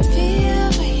can feel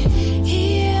for you,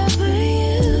 heal for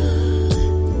you.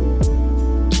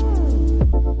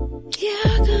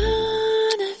 You're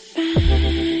gonna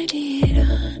find it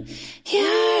on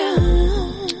your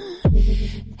own,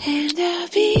 and I'll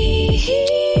be here.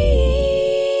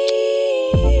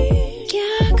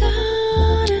 You're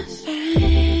gonna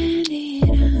find it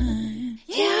on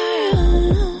your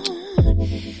own,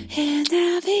 and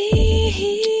I'll be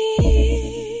here.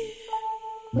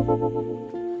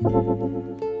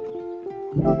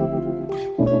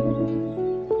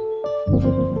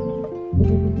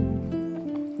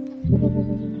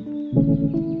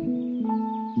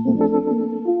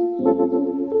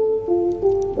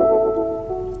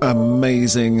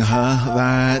 Amazing, huh?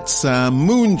 That's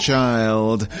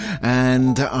Moonchild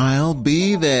and I'll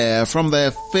Be There from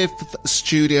their 5th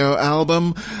studio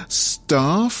album,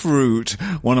 Starfruit,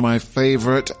 one of my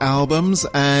favorite albums.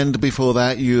 And before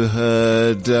that you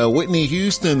heard Whitney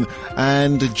Houston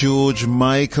and George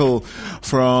Michael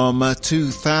from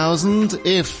 2000,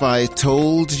 If I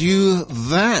Told You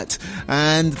That.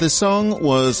 And the song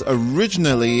was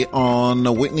originally on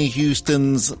Whitney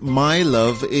Houston's My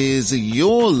Love Is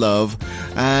Your Love,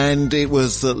 and it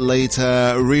was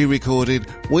later re-recorded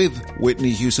with Whitney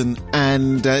Houston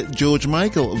and George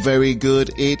Michael. Very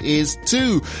good it is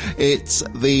too. It's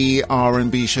the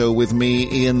R&B show with me,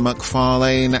 Ian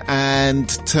McFarlane, and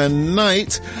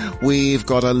tonight we've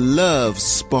got a Love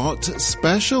Spot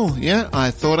special. Yeah,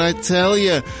 I thought I'd tell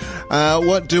you.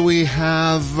 What do we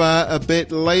have a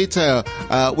bit later?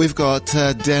 We've got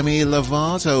Demi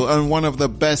Lovato and one of the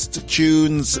best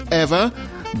tunes ever.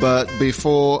 But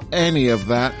before any of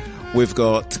that, we've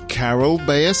got Carol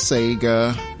Bayer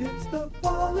Sager. It's the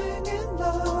falling in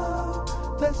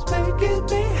love that's making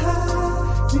me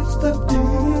high. It's the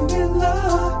being in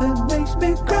love that makes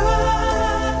me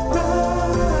cry, cry.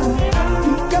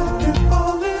 You got me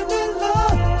falling in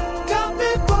love, got me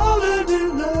falling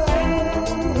in love.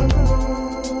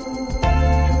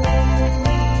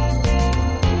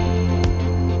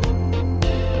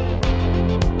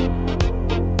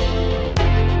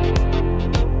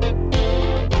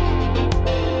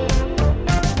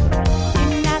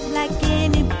 And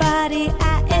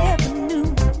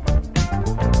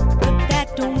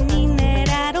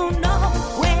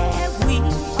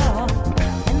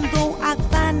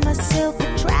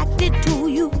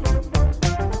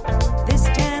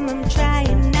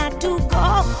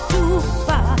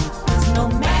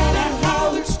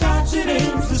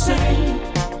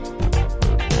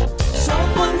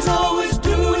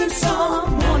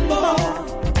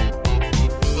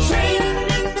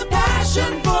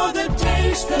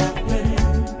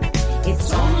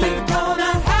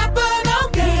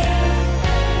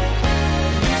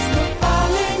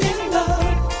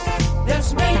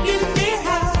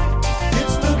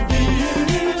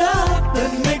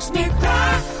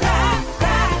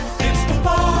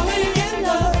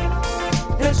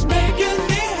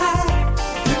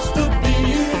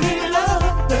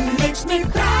me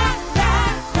cry, cry,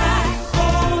 cry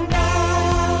all night.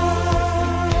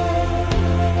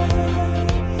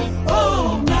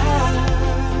 All night.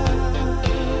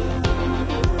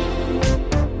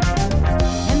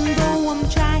 And though I'm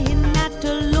trying not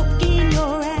to look in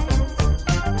your eyes,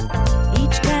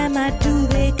 each time I do,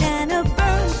 they kind of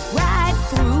burn right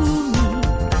through me.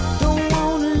 Don't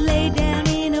wanna lay down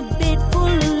in a bed full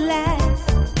of lies,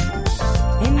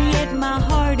 and yet my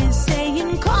heart is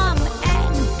saying, come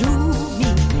and do me.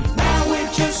 Now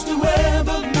we're just a web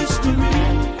of mystery,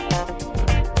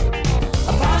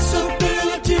 a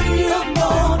possibility of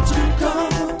more to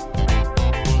come.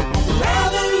 I'd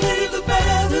rather leave the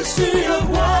fantasy of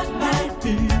what might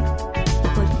be,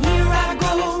 but here I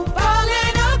go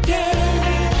falling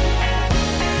again.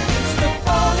 It's the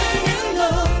falling in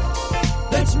love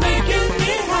that's making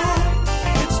me high.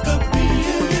 It's the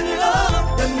being in love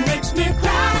that makes me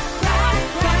cry, cry,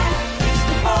 cry. It's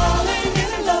the falling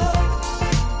in love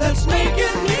that's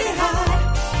making me high.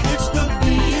 It's the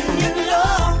being in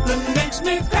love that makes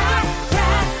me cry,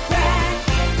 cry, cry.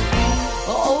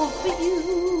 Oh, for you.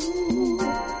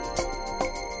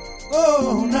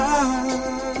 Oh, night.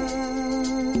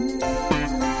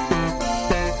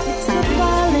 It's the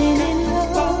falling in love.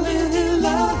 Falling in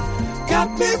love, got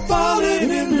me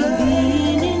falling in love.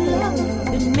 Being in love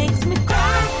that makes me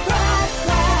cry, cry,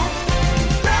 cry.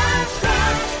 Cry, cry,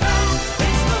 cry.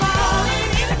 It's the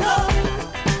falling in love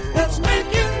that's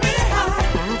making me high.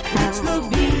 It's the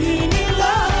being in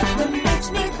love that makes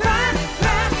me cry,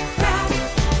 cry, cry.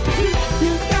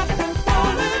 You got me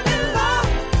falling in love,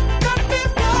 got me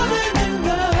falling in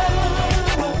love.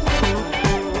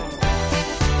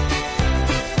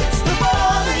 It's the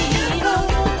falling in love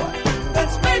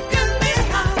that's making me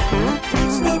high.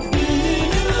 It's the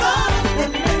being in love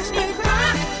that makes me cry,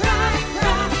 cry,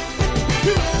 cry.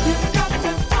 You got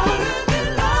me falling in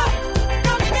love,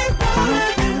 got me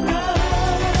falling in love.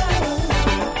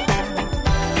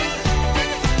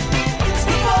 It's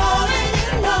the falling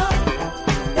in love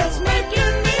that's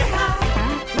making me high.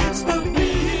 It's the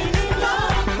being in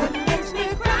love that makes me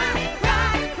cry,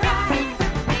 cry, cry.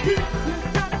 You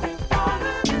got me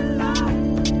falling in love,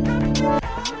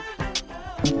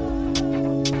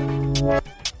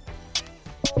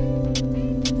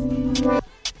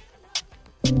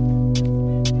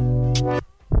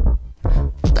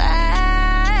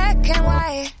 Black and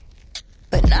white,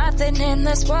 but nothing in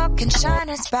this world can shine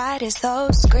as bright as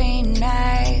those green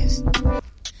eyes.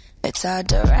 It's hard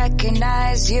to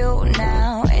recognize you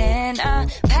now. In a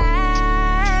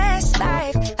past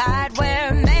life, I'd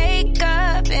wear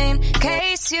makeup in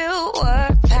case you were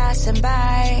passing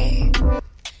by.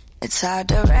 It's hard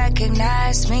to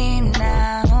recognize me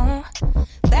now.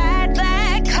 That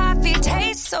black coffee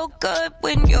tastes so good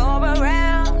when you're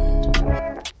around.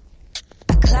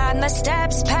 I climb the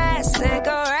steps past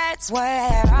cigarettes.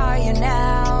 Where are you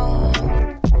now?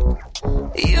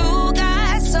 You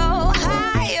got so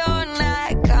high, you're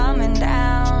not coming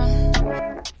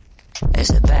down. Is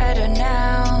it better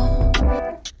now?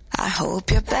 I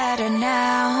hope you're better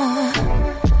now.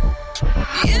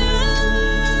 You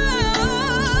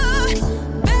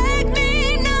beg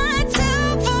me not to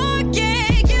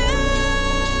forget you,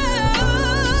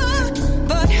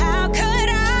 but how could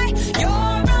I?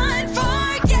 You're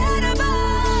unforgettable.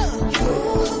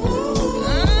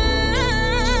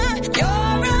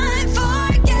 You're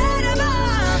unforgettable.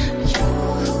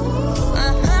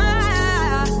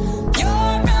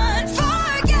 You're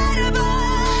unforgettable.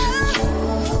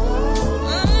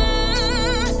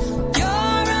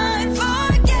 You're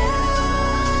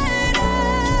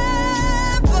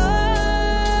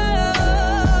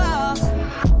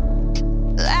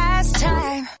unforgettable. Last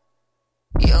time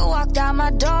you walked out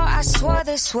my door, I swore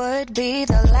this would be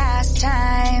the last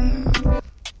time.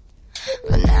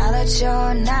 But now that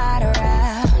you're not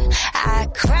around, I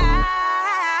cry.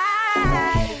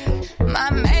 My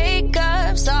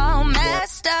makeup's all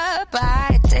messed up,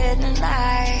 I didn't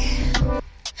lie.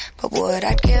 But what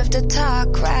I'd give to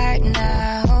talk right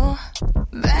now.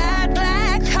 Bad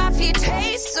black coffee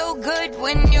tastes so good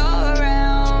when you're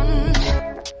around.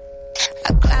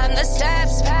 I climb the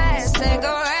steps past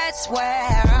cigarettes.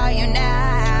 Where are you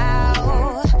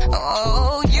now?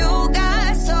 Oh, you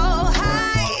got so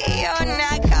high, you're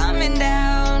not coming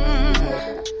down.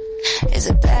 Is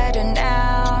it better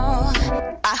now?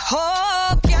 I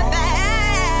hope you're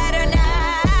better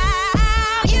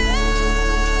now. You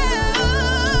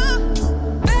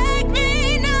beg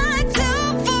me not to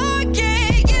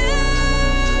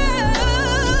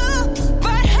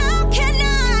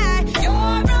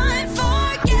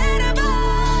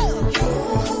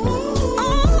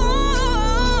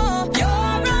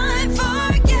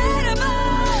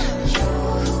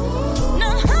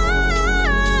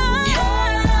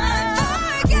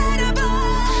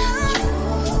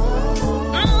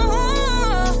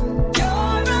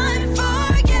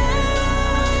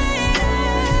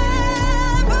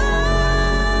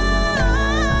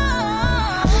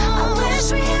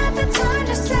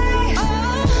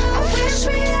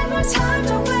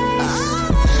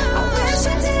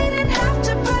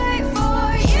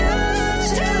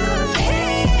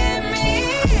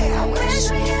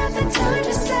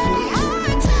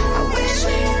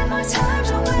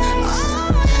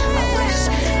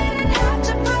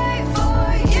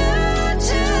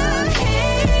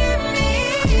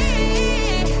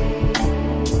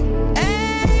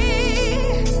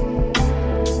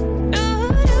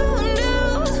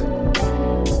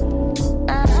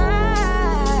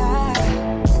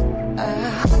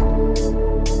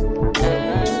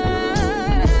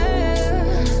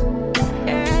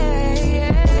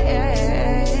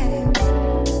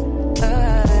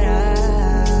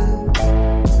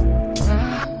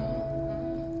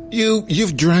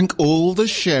You've drank all the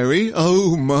sherry?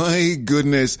 Oh my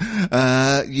goodness.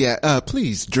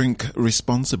 Please drink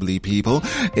responsibly, people.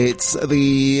 It's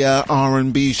the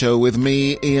R&B show with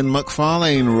me, Ian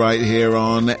McFarlane, right here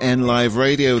on NLive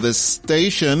Radio, the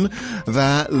station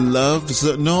that loves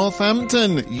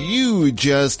Northampton. You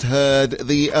just heard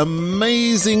the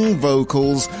amazing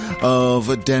vocals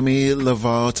of Demi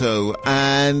Lovato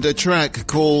and a track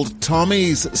called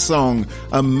Tommy's Song.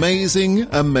 Amazing,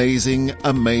 amazing,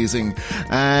 amazing.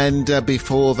 And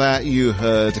before that you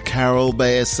heard Carol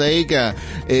Bayer-Sager.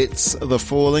 It's The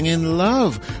Falling in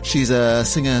Love. She's a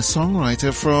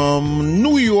singer-songwriter from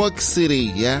New York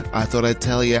City. Yeah, I thought I'd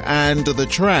tell you. And the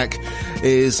track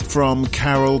is from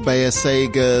Carol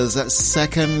Bayer-Sager's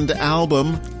second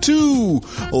album, 2,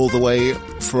 all the way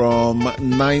from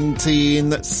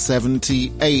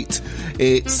 1978.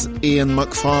 It's Ian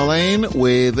McFarlane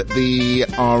with the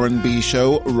R&B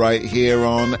show right here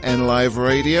on NLive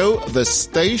Radio, the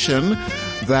station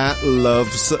that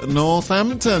loves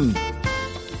Northampton.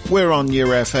 We're on your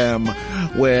FM.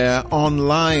 We're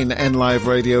online,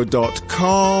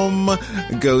 nliveradio.com.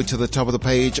 Go to the top of the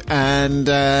page and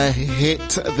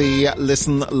hit the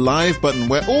listen live button.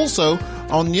 We're also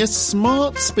on your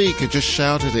smart speaker. Just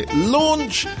shout at it.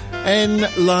 Launch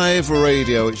NLive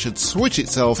Radio. It should switch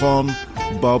itself on.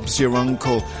 Bob's your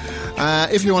uncle.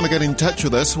 If you want to get in touch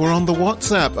with us, we're on the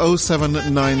WhatsApp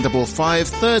 07955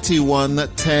 31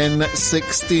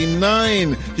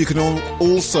 1069. You can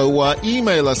also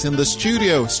email us in the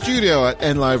studio at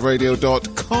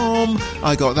nliveradio.com.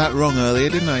 I got that wrong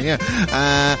earlier, didn't I? Yeah.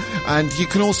 And you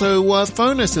can also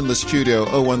phone us in the studio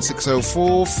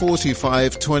 01604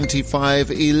 45 25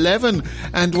 11.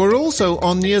 And we're also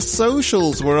on your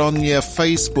socials. We're on your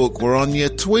Facebook. We're on your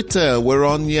Twitter. We're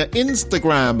on your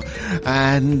Instagram.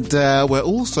 And we're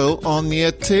also on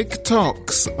your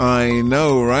TikToks. I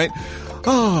know, right?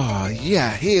 Oh,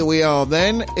 yeah, here we are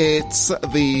then. It's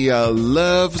the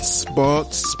Love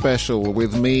Spot Special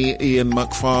with me, Ian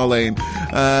McFarlane.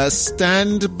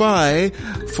 Stand by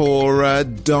for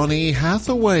Donny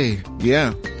Hathaway.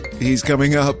 Yeah, he's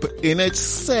coming up in a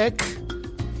sec.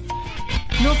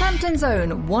 Northampton's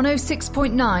own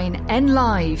 106.9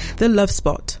 NLive. The Love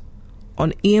Spot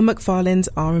on Ian McFarlane's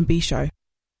R&B show.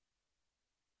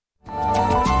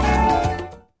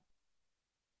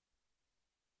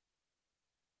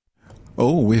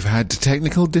 Oh, we've had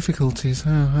technical difficulties.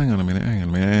 Oh, hang on a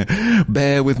minute.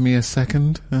 Bear with me a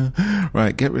second.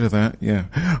 Right, get rid of that. Yeah.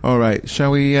 All right, shall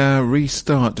we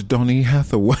restart Donny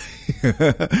Hathaway?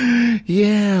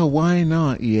 Yeah, why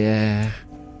not? Yeah.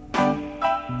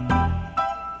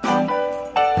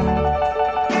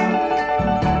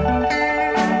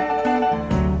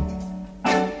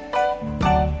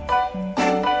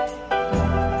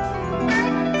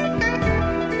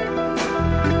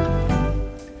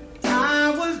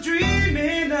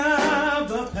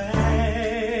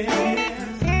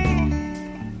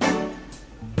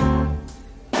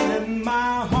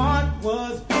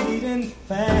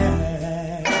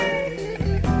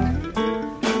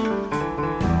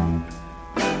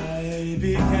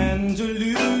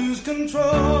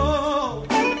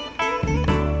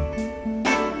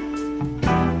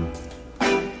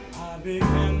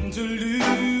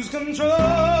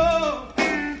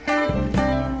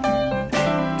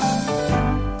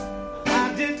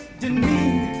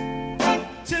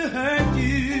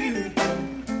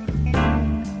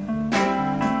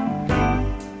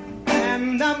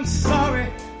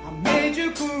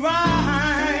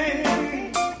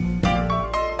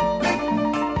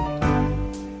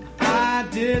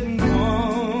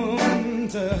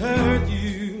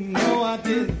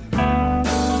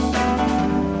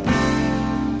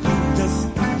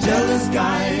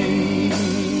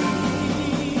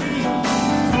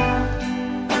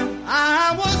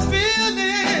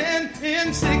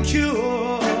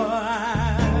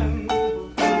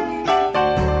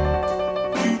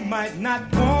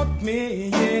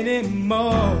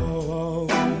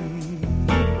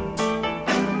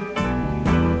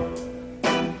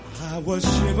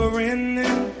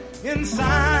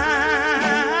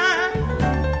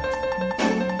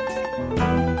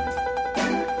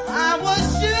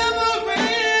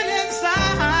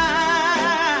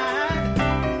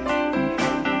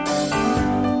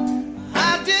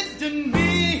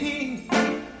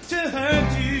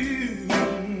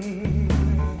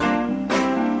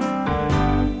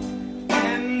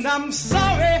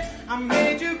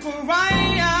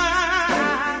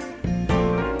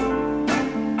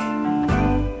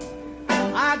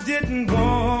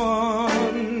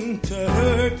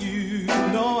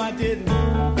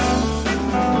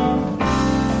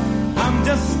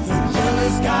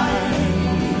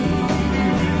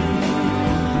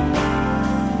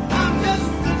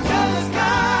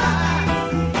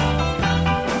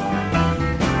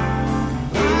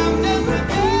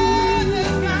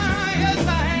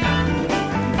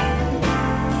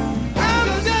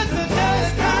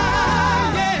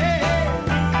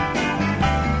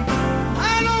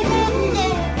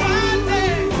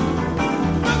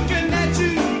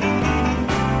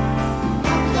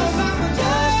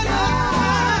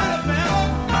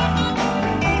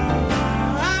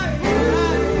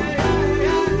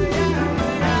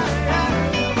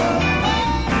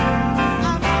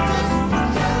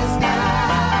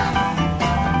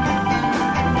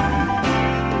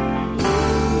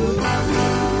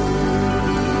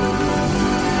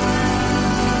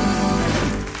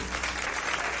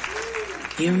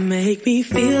 You make me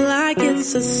feel like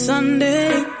it's a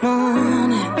Sunday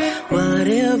morning.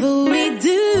 Whatever we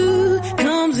do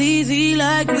comes easy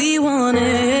like we want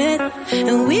it.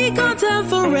 And we gon' time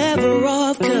forever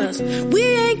off, 'cause we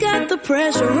ain't got the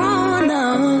pressure on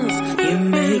us. You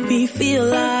make me feel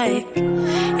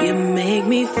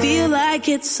like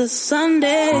it's a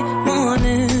Sunday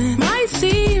morning. Might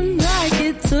seem like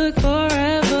it took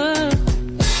forever,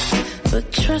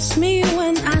 but trust me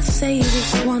when I say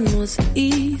this one was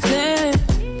easy.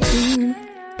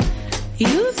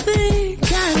 You think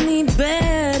I need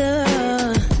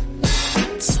better,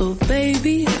 so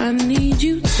baby, I need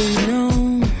you to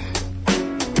know.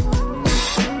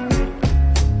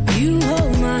 You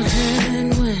hold my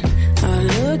hand when I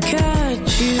look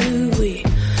at you. We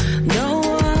know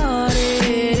what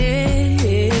it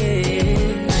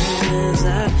is. I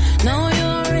know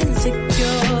you're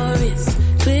insecure, it's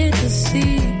clear to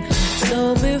see. So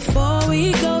before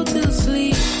we go to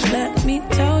sleep, let me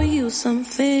tell you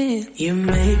something. You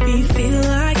make me feel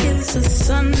like it's a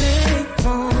Sunday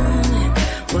morning.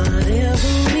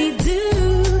 Whatever we do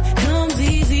comes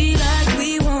easy like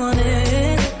we want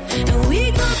it. And we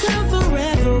gon' time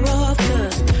forever off,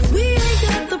 'cause we ain't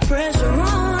got the pressure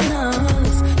on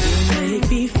us. You make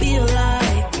me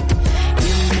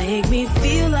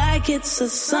feel like it's a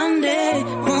Sunday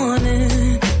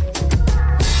morning.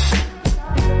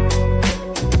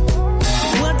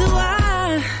 What do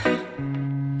I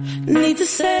need to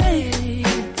say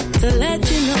to let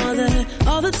you know that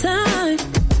all the time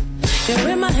you're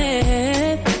in my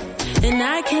head and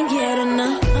I can't get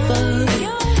enough of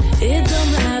you? It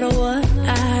don't matter what I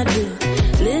do,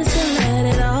 listen, let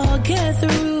it all get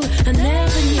through. I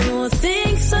never knew a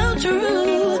thing so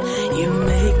true. You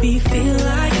make me feel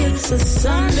like it's a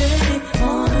Sunday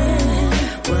morning.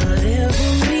 Whatever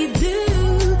we do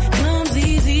comes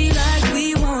easy like we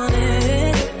want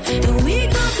it. And we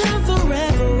gon' time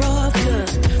forever off,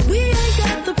 'cause we ain't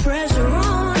got the pressure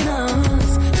on us.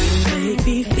 You make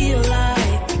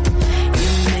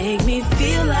me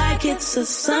feel like it's a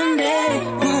Sunday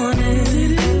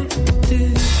morning.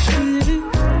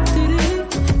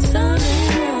 Sunday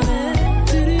morning.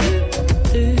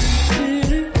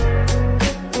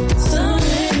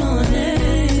 Sunday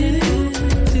morning.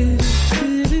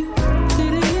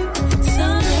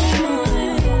 Sunday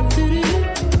morning.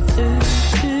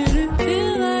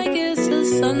 Feel like it's a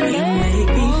Sunday. You make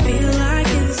me feel like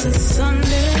it's a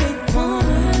Sunday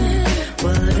morning.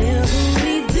 Whatever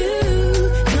we do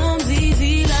comes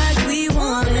easy like we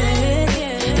want it.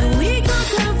 And we gon'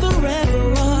 time forever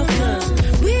off, 'cause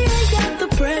we ain't got the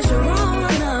pressure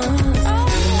on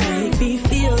us. You make me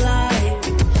feel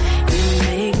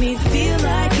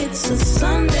like it's a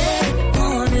Sunday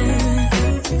morning.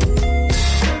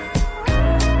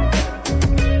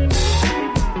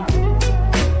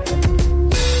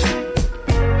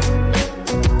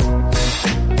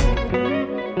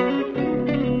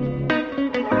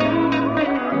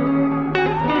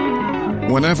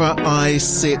 Whenever I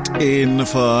sit in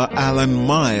for Alan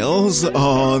Miles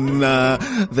on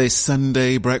this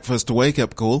Sunday breakfast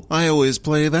wake-up call, I always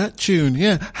play that tune.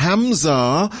 Yeah,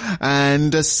 Hamza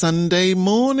and Sunday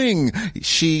Morning.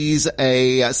 She's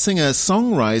a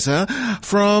singer-songwriter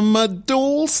from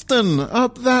Dalston,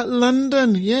 up that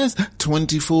London. Yes,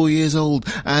 24 years old.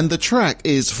 And the track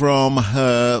is from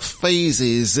her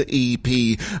Phases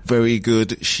EP. Very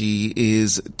good she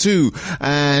is too.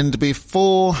 And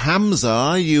before Hamza,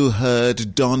 you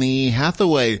heard Donny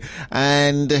Hathaway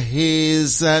and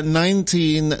his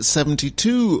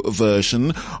 1972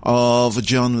 version of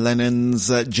John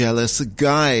Lennon's Jealous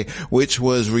Guy, which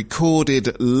was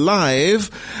recorded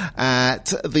live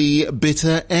at the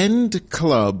Bitter End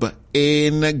Club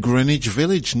in Greenwich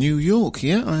Village, New York.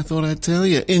 Yeah, I thought I'd tell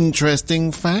you.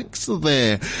 Interesting facts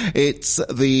there. It's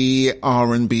the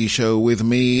R&B show with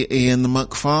me, Ian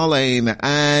McFarlane,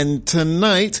 and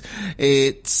tonight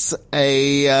it's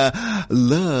a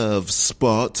Love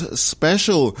Spot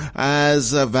special,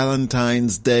 as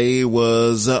Valentine's Day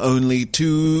was only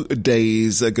 2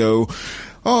 days ago.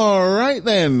 All right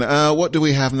then, what do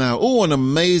we have now? Oh, an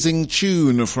amazing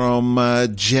tune from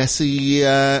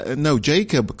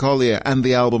Jacob Collier and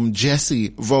the album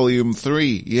Jessie Volume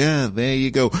 3. Yeah, there you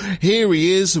go. Here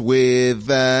he is with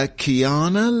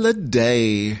Kiana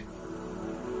Lede.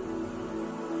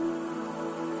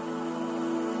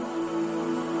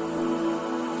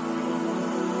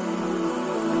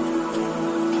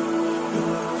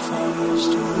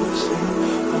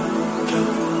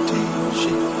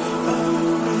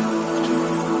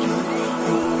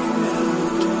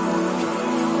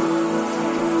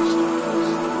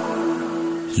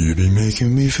 You be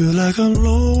making me feel like I'm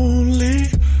lonely,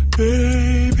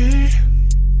 baby.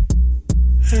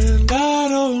 And I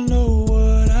don't know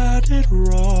what I did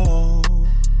wrong.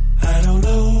 I don't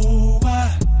know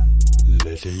why.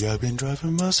 Lately I've been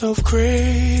driving myself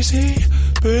crazy,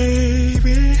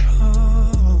 baby.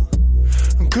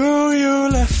 Girl, you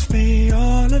left me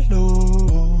all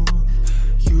alone.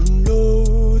 You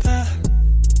know that.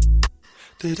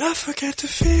 Did I forget to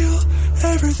feel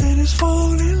everything is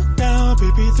falling down?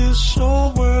 Baby, this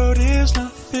whole world is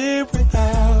nothing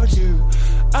without you.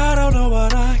 I don't know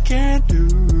what I can do.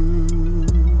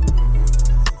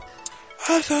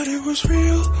 I thought it was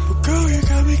real, but girl, you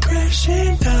got me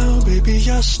crashing down. Baby,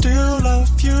 I still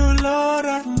love you, Lord,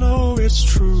 I know it's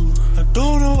true. I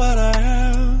don't know what I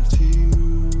have to you.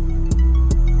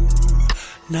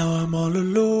 Now I'm all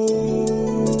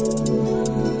alone.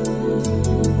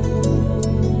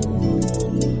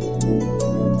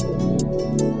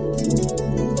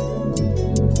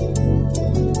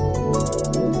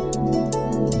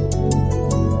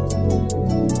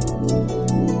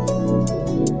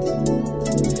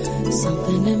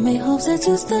 Something in me hopes that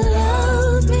you still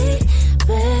love me,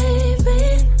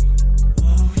 baby.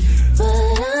 But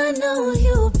I know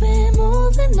you've been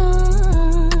moving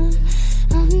on.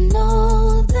 I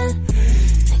know that.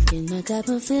 Thinking I got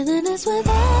my feeling is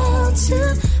without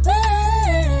you,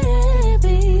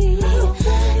 baby.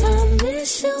 I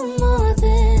miss you more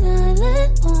than I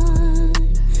let on.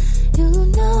 You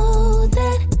know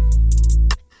that.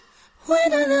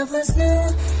 When our love was new,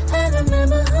 I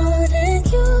remember holding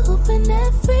you, hoping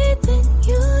everything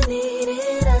you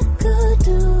needed I could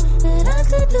do, that I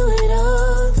could do it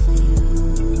all for you.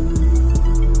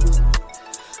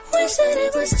 Wish that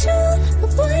it was true,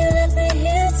 before you left me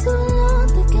here too long,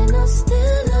 thinking I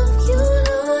still love you,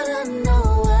 Lord, I know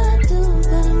I do,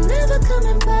 but I'm never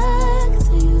coming back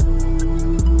to you.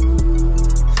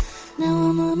 Now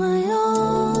I'm on my own.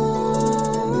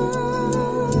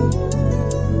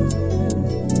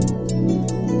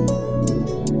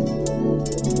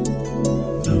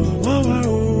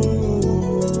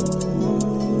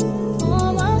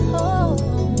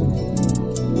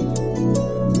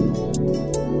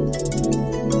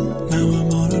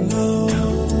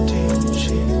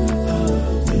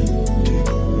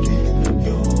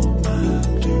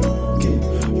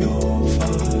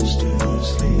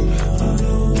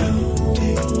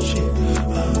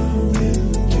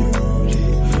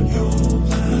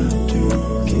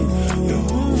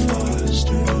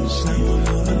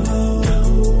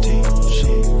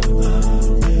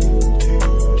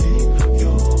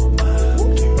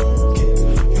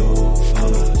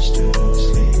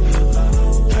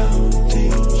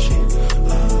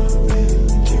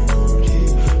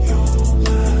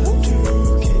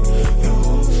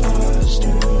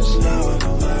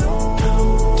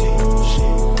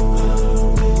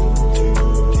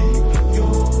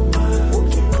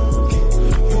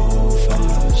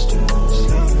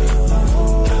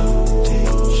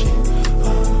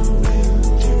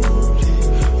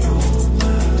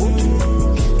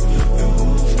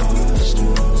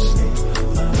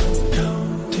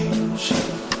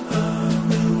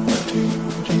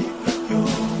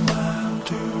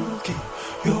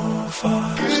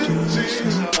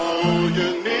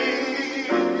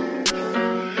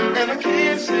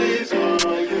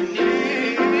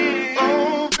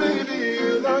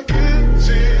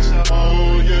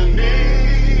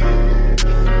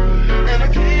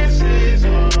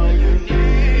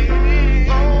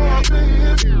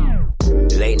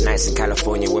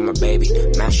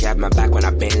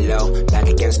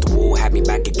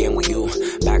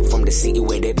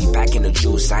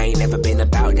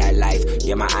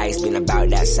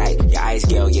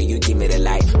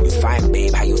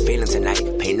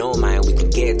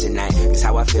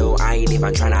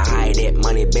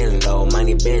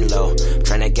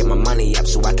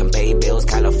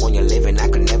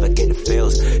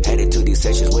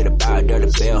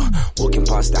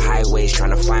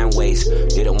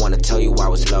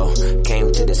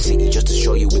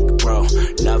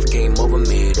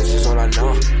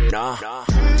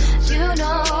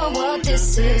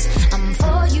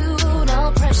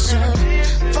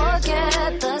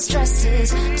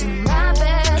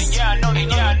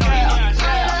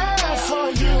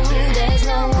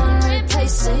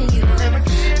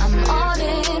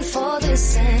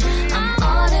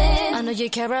 You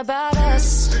care about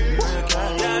us. I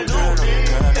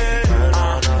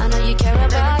know you care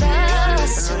about us. I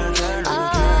know you care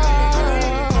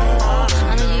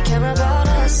about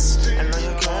us.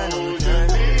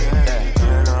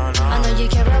 I know you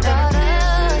care about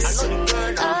us.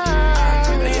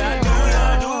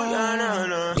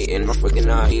 In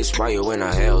our east, why you in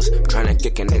our hills? Trying to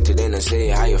get connected in and see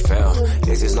how you feel.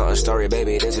 This is not a story,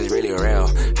 baby, this is really real.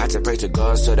 Had to pray to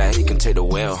God so that he can take the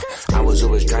wheel. I was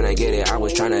always trying to get it, I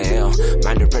was trying to heal.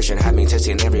 My depression had me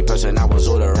testing every person that was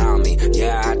all around me.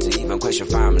 Yeah, I had to even question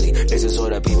family. This is all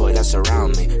the people that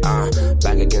surround me.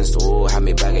 Back against the wall, had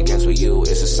me back against with you.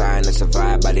 It's a sign, it's a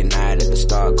vibe, I denied at the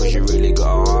start. Cause you really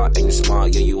got a heart and you're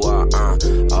smart, yeah you are.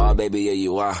 Oh baby, yeah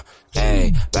you are.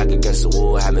 Hey, back against the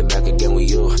wall, had me back again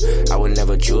with you. I would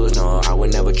never choose, no, I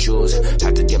would never choose.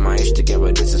 Had to get my ish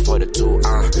together, this is for the two,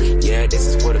 yeah, this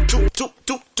is for the two.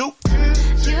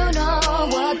 You know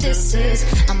what this is,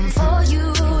 I'm for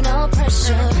you, no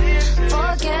pressure.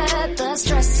 Forget the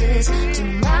stresses, do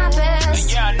my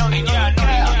best. Yeah, I know.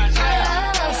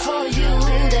 For you,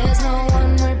 there's no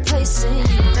one replacing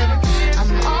you.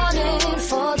 I'm all in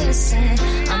for this and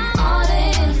I'm all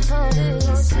in for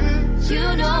this.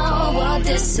 You know what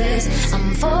this is,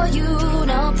 I'm for you,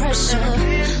 no pressure.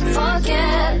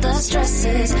 Forget the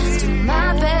stresses, do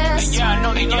my best. Yeah, I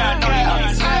know.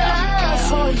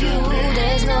 For you,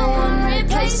 there's no one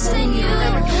replacing you.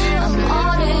 I'm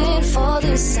all in for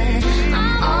this and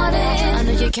I'm all in. I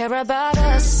know you care about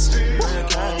us. I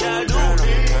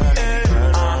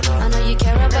know you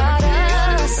care about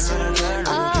us. I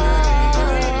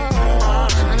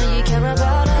know you care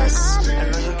about us.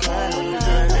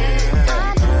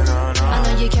 I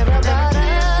know you care about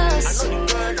us.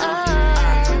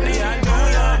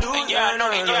 Yeah, I know.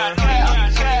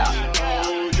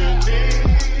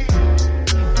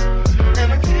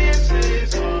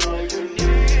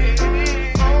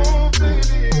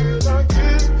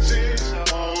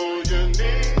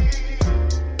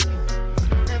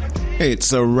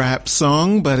 It's a rap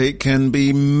song, but it can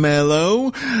be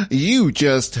mellow. You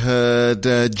just heard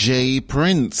Jay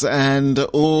Prince and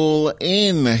All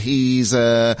In. He's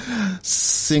a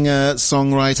singer,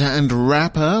 songwriter and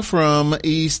rapper from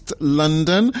East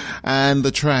London, and the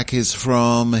track is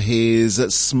from his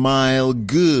Smile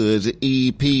Good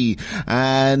EP.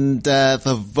 And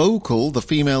the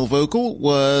female vocal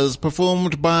was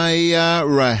performed by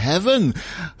Raheven,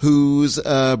 who's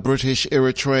a British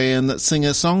Eritrean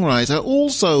singer-songwriter,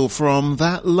 also from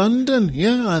that London.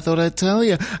 Yeah, I thought I'd tell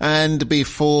you. And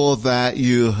before that,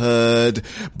 you heard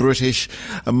British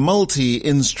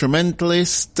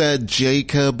multi-instrumentalist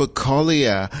Jacob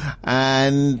Collier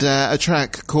and a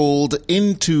track called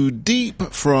Into Deep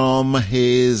from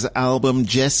his album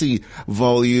Jessie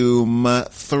Volume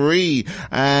 3.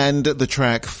 And the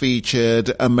track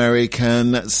featured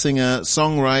American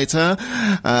singer-songwriter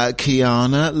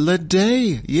Kiana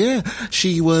Lede. Yeah,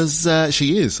 she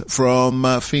is from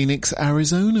Phoenix,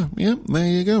 Arizona. Yeah, there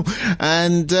you go.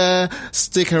 And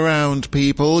stick around,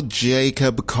 people.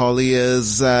 Jacob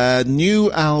Collier's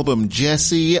new album,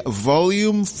 Jessie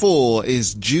Volume 4,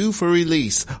 is due for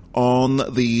release on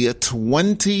the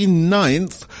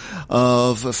 29th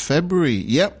of February.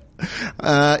 Yep.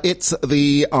 It's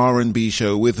the R&B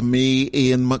show with me,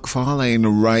 Ian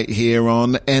McFarlane, right here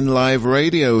on NLive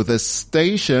Radio, the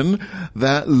station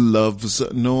that loves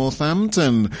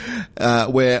Northampton.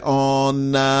 We're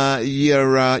on your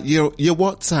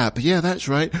WhatsApp. Yeah, that's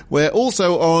right. We're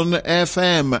also on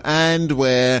FM and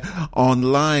we're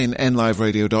online,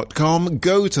 nliveradio.com.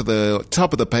 Go to the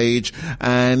top of the page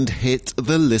and hit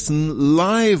the listen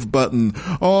live button.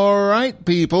 All right,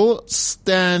 people,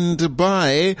 stand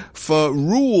by for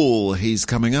Rule. He's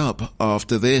coming up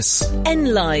after this.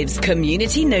 NLive's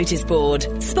Community Notice Board,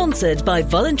 sponsored by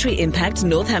Voluntary Impact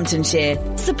Northamptonshire,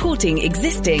 supporting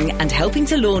existing and helping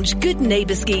to launch good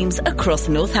neighbour schemes across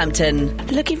Northampton.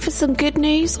 Looking for some good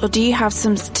news, or do you have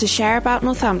some to share about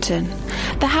Northampton?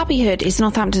 The Happy Hood is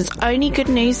Northampton's only good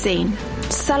news zine.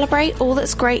 Celebrate all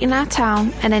that's great in our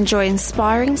town and enjoy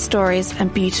inspiring stories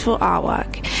and beautiful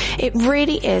artwork. It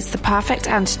really is the perfect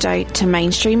antidote to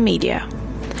mainstream media.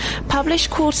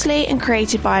 Published quarterly and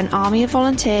created by an army of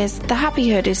volunteers, The Happy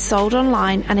Hood is sold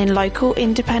online and in local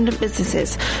independent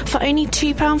businesses for only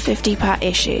 £2.50 per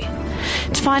issue.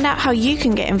 To find out how you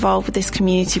can get involved with this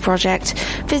community project,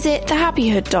 visit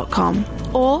thehappyhood.com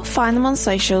or find them on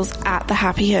socials at The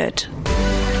Happy Hood.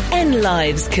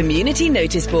 NLive's Community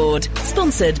Notice Board,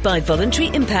 sponsored by Voluntary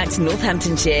Impact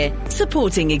Northamptonshire,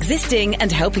 supporting existing and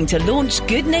helping to launch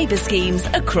good neighbour schemes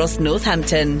across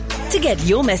Northampton. To get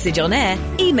your message on air,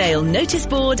 email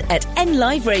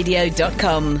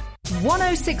noticeboard@nliveradio.com.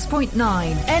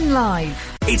 106.9 NLive.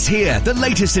 It's here. The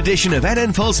latest edition of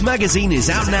NN Pulse magazine is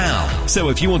out now. So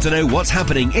if you want to know what's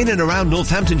happening in and around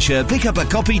Northamptonshire, pick up a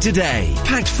copy today.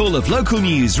 Packed full of local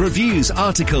news, reviews,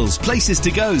 articles, places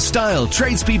to go, style,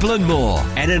 tradespeople and more.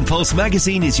 NN Pulse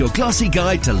magazine is your glossy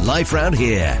guide to life round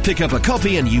here. Pick up a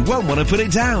copy and you won't want to put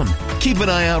it down. Keep an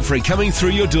eye out for it coming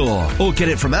through your door or get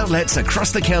it from outlets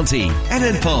across the county.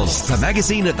 NN Pulse, the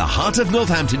magazine at the heart of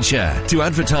Northamptonshire. To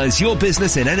advertise your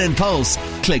business in NN Pulse,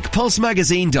 click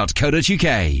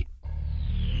pulsemagazine.co.uk.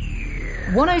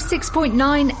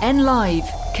 106.9 N Live,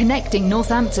 connecting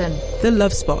Northampton. The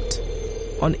Love Spot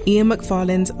on Ian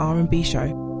McFarlane's R&B show.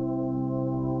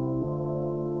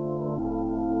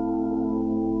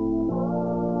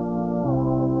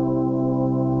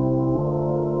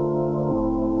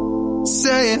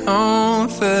 Say it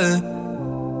over.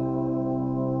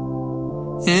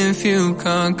 If you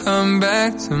can't come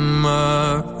back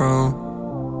tomorrow,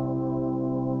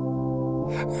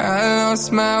 I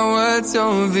lost my words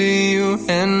over you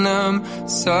and I'm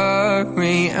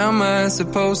sorry. Am I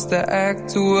supposed to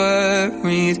act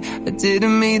worried? I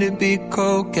didn't mean to be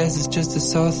cold, guess it's just a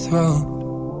sore throat.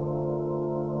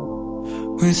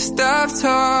 We stopped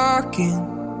talking,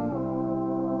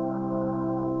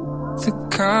 the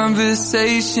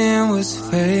conversation was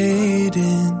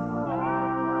fading.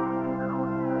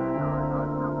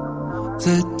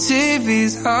 The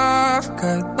TV's off,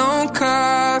 got no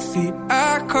coffee.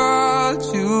 I called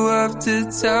you up to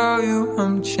tell you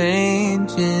I'm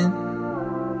changing.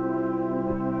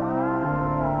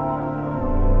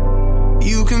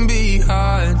 You can be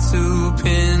hard to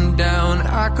pin down.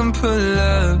 I can pull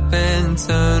up and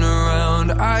turn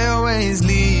around. I always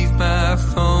leave my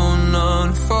phone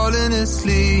on. Falling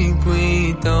asleep,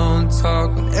 we don't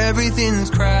talk. When everything's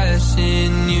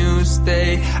crashing, you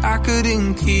stay. I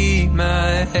couldn't keep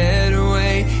my head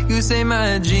away. You say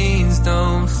my jeans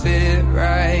don't fit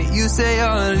right. You say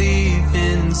you're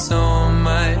leaving, so I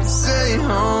might say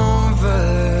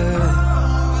over.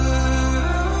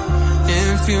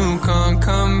 If you can't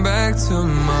come back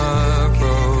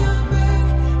tomorrow,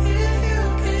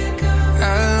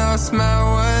 I lost my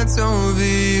words over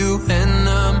you and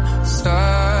I'm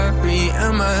sorry.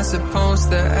 Am I supposed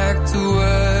to act too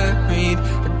worried?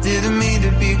 I didn't mean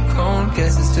to be cold,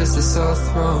 guess it's just a sore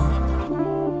throat.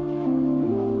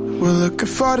 We're looking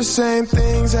for the same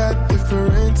things at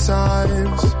different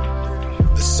times.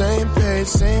 The same page,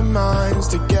 same minds,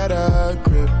 to get a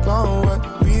grip on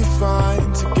what we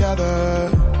find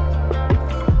together.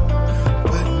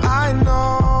 But I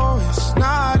know it's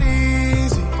not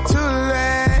easy to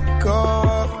let go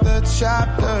of the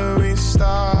chapter we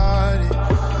started.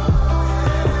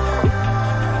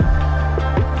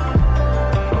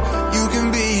 You can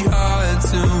be hard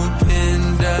to pin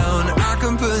down. I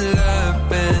can pull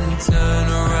up and turn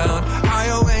around. I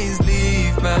always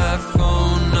leave my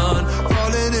phone on.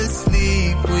 Falling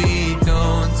asleep, we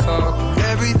don't talk.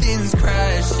 Everything's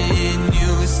crashing,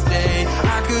 you stay.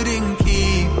 I couldn't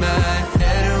keep my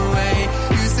head away.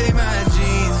 You say my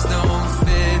jeans don't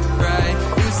fit right.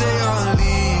 You say you're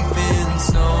leaving,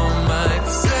 so might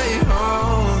say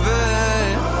over.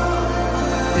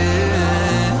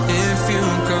 Yeah, if you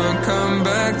can't come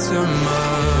back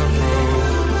tomorrow,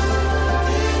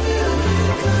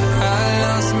 I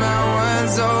lost my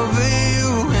words over you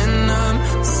and I'm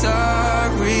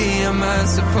sorry. Am I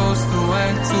supposed to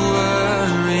act too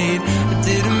worried? I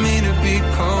didn't mean to be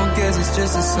cold, guess it's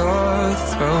just a sore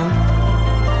throat.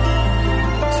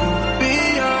 To be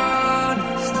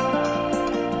honest,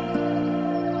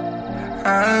 I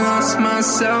lost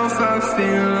myself, I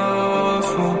feel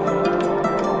awful.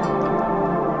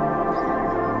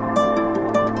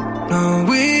 No,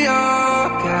 we all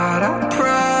got our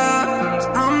problems.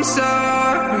 I'm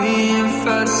sorry if I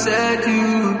said you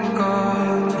were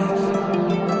gorgeous.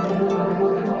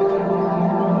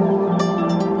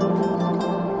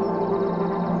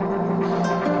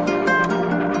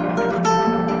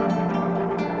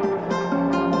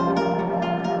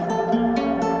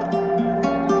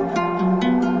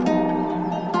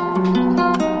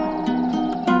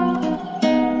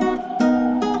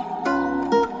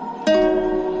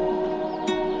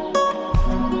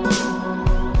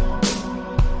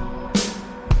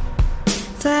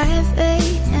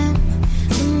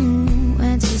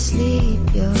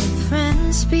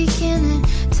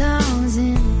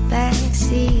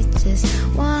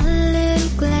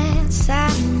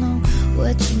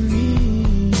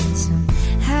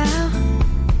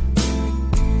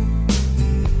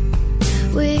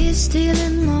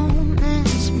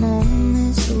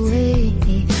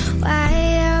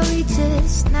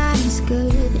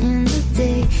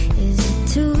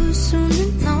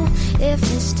 If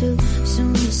it's too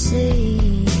soon to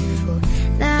say, for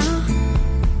now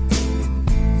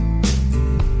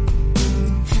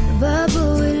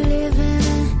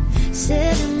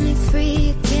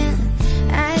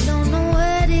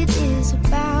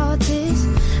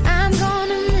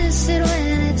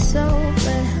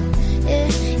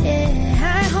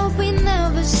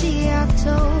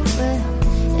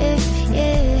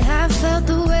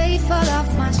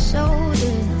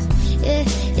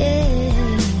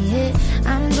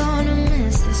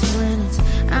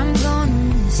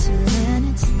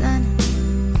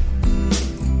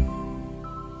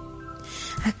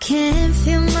can't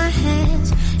feel my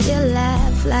hands. You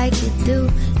laugh like you do.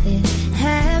 It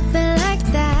happened like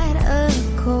that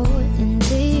according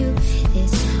to you.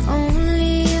 It's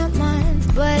only a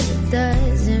month, but it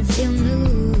doesn't feel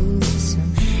new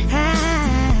somehow.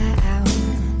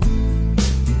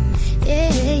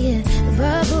 Yeah, the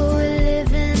bubble we're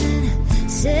living in,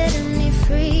 setting me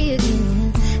free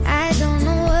again. I don't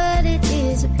know what it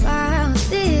is about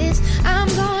this. I'm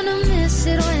gonna miss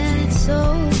it when it's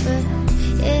over.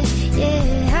 Yeah,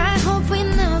 yeah, I hope we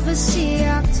never see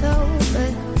October.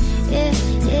 Yeah,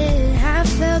 yeah, I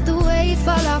felt the weight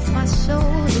fall off my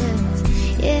shoulders.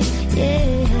 Yeah,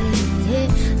 yeah, yeah,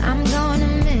 I'm gonna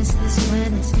miss this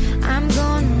when it's, I'm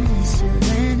gonna miss it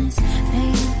when it's,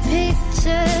 paint a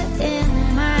picture in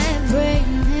my brain,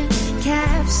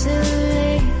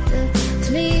 encapsulate the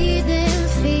fleeting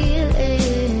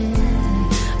feeling,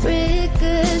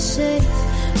 ricochets,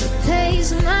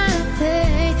 replace my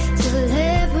pain till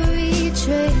every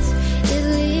trace is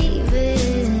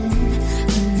leaving.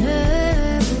 The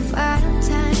nerve of autumn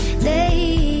time,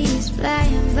 days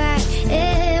flying by,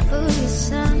 every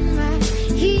sunrise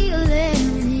healing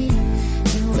me,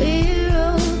 and we're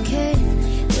okay.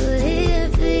 We'll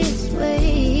live this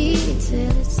way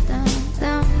till it's done,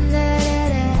 done, da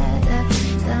da da da,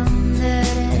 dum da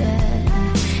da da,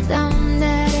 dum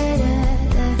da da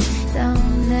da, dum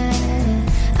da da da.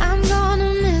 I'm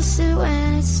gonna miss it when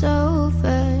it's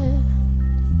over.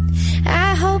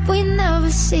 I hope we never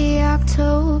see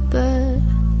October.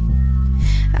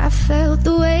 I felt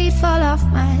the weight fall off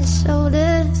my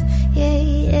shoulders. Yeah,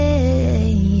 yeah,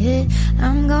 yeah.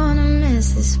 I'm gonna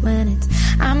miss this when it's,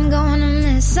 I'm gonna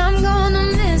miss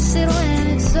it when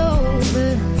it's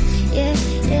over. Yeah,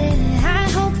 yeah. I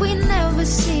hope we never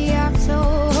see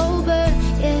October.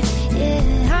 Yeah,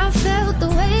 yeah. I felt the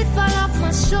weight fall off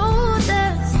my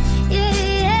shoulders. Yeah,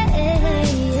 yeah,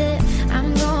 yeah.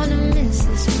 I'm gonna miss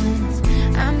this when it's,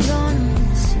 I'm gonna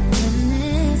miss it when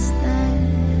it's done.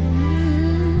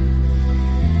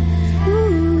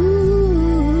 Ooh.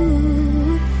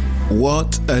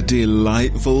 What a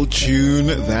delightful tune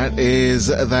that is.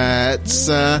 That's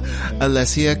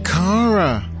Alessia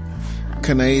Cara,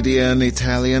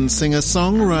 Canadian-Italian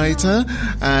singer-songwriter,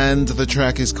 and the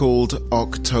track is called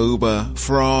October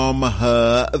from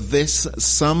her This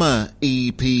Summer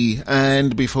EP.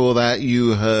 And before that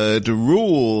you heard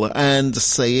Rule and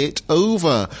Say It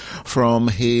Over from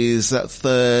his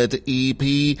third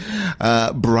EP,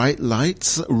 Bright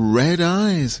Lights, Red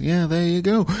Eyes. Yeah, there you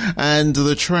go. And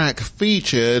the track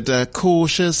featured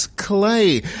Cautious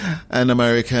Clay, an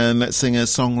American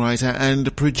singer-songwriter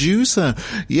and producer.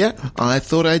 Yeah, I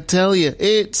thought I'd tell you,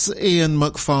 it's Ian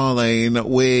McFarlane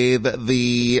with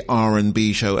the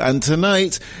R&B show. And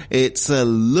tonight, it's a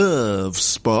Love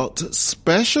Spot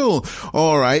special.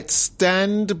 All right,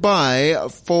 stand by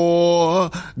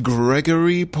for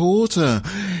Gregory Porter.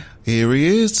 Here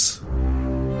he is.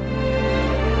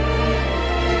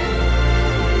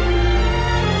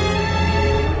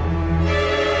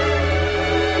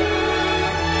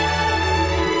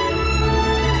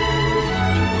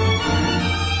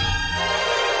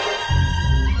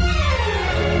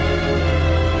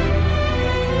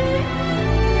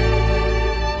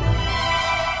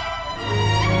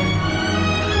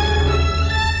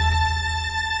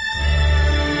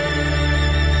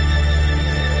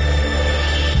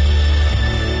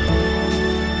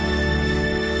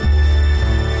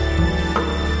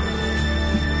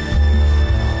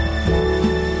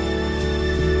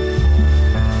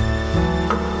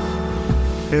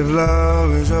 If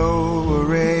love is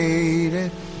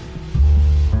overrated,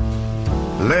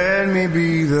 let me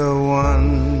be the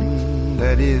one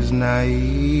that is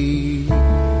naive.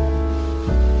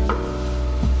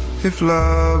 If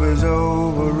love is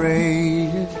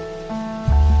overrated,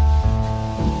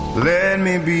 let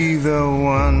me be the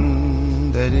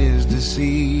one that is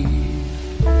deceived.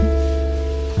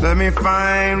 Let me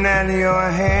find that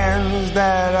your hands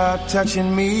that are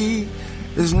touching me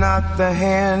is not the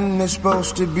hand that's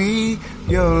supposed to be.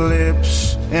 Your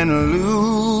lips an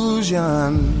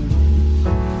illusion.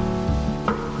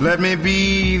 Let me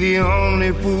be the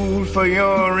only fool for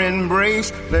your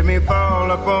embrace. Let me fall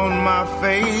upon my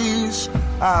face.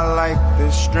 I like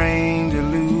this strange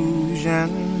illusion.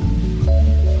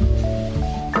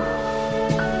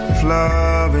 If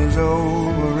love is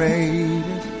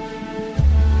overrated,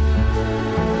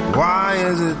 why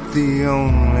is it the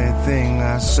only thing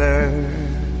I serve?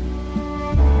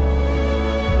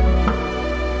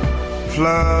 If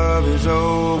love is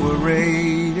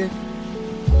overrated,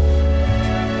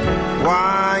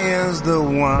 why is the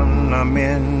one I'm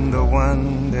in the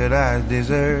one that I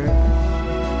deserve?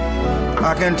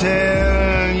 I can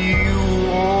tell you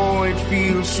all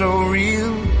feels so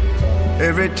real.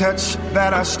 Every touch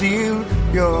that I steal,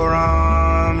 your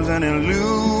arms an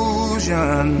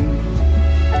illusion.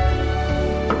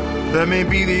 Let me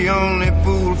be the only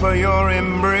fool for your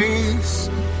embrace.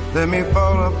 Let me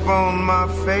fall upon my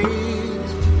face.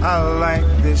 I like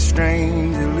this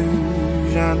strange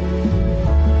illusion.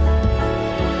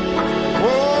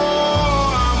 Oh,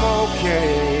 I'm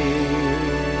okay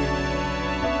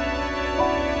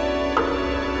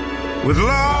with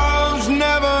love's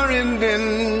never-ending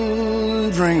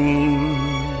dream.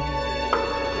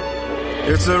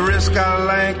 It's a risk I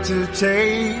like to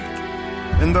take,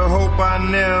 in the hope I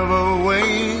never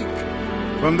wake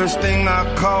from this thing I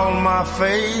call my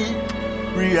fate,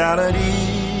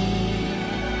 reality.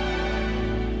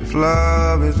 If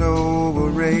love is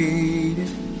overrated,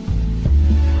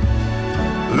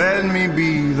 let me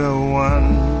be the one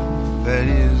that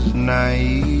is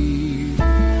naive.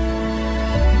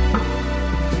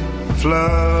 If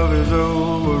love is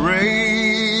overrated,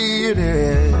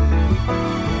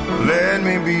 let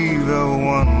me be the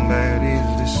one that is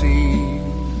deceived.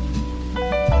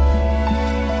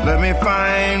 Let me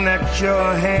find that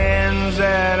your hands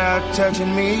that are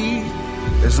touching me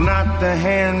is not the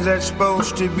hands that's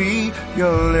supposed to be.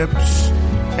 Your lips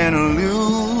an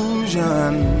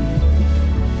illusion.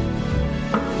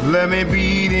 Let me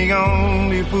be the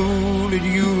only fool that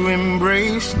you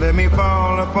embrace. Let me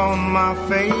fall upon my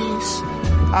face.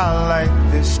 I like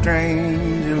this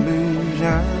strange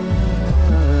illusion.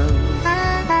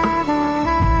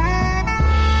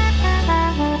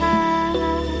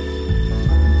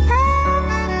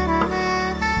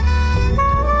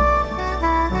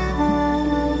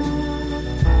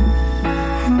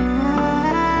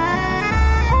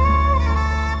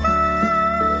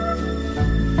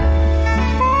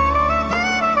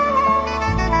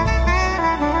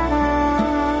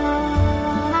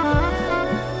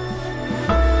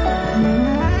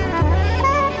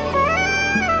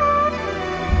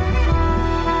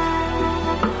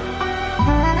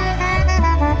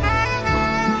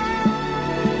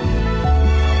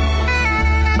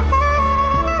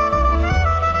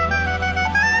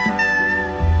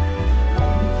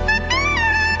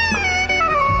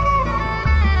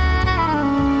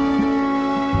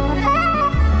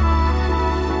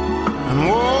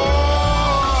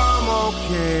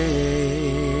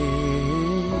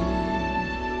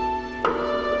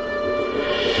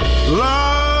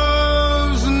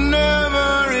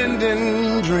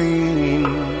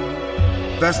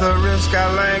 That's the risk I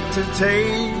like to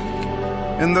take,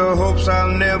 in the hopes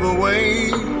I'll never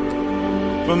wake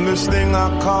from this thing I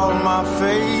call my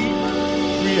fate,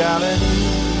 reality.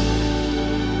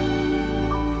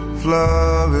 If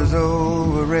love is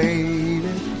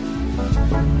overrated,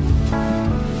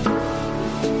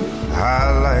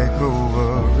 I like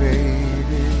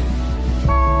overrated.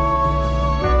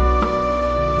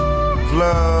 If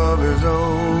love is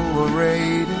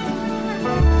overrated,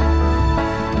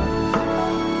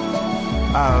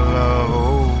 I love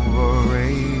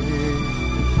overrated.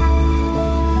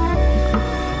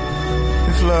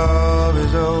 If love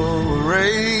is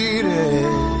overrated,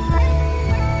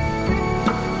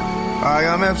 I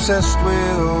am obsessed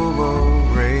with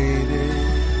overrated.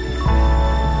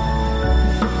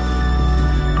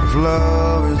 If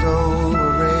love is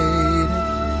overrated,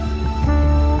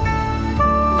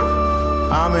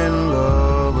 I'm in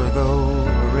love with overrated.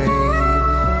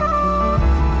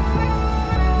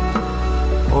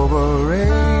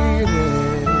 Overrated.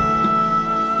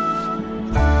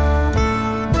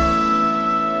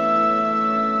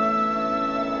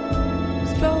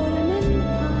 Strolling in the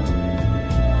park,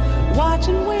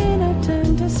 watching winter turn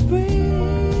to spring.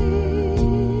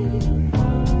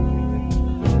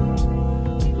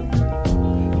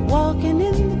 Walking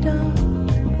in the dark,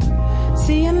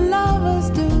 seeing lovers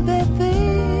do their thing.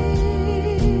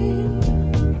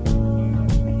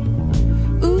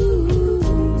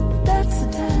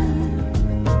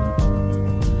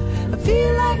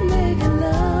 Feel like making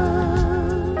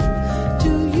love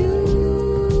to you.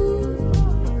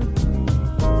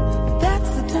 That's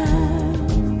the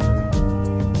time.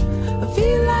 I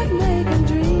feel like making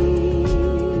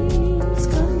dreams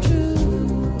come true.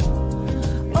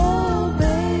 Oh,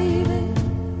 baby,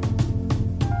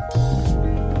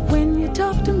 when you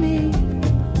talk to me,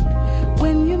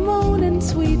 when you're moaning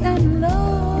sweet and low,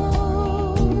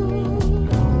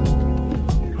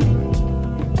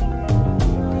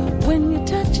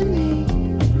 me,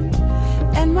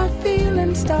 and my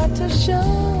feelings start to show.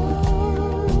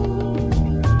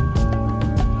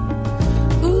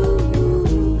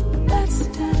 Ooh, that's the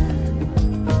time.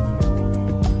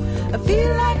 I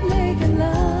feel like making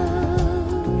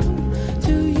love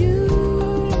to you.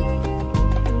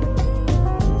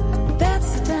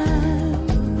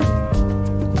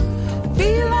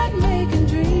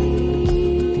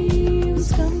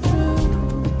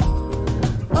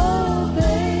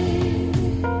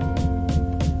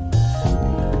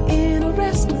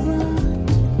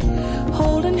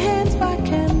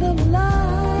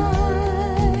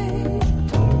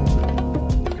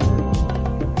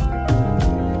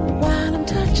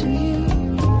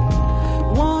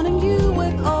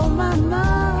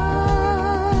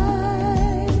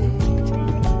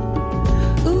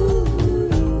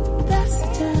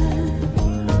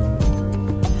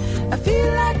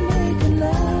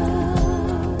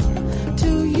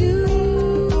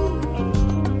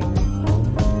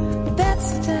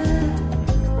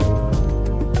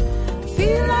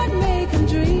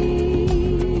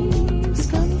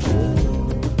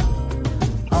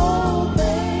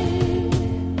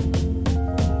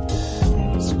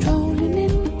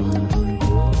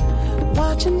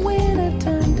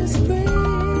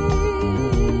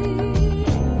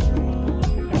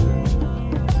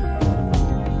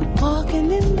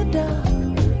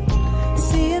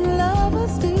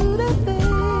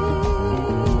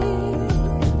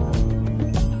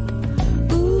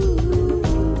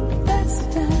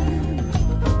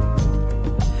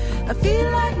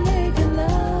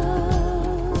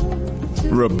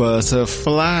 Roberta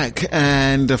Flack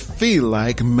and Feel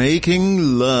Like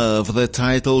Making Love, the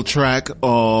title track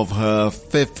of her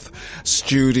 5th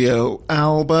studio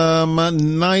album,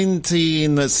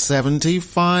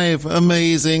 1975.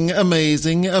 Amazing,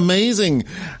 amazing, amazing.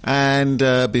 And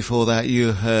before that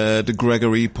you heard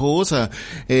Gregory Porter,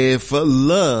 If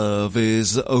Love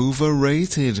Is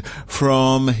Overrated,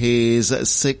 from his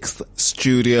 6th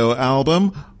studio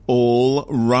album, All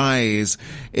Rise.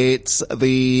 It's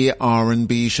the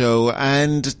R&B show,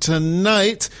 and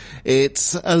tonight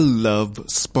it's a Love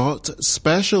Spot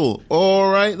special. All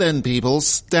right then, people,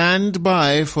 stand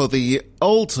by for the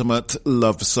ultimate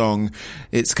love song.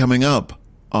 It's coming up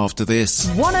after this.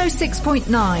 106.9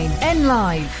 N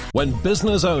Live. When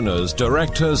business owners,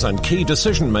 directors and key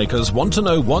decision makers want to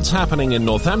know what's happening in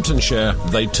Northamptonshire,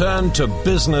 they turn to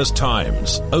Business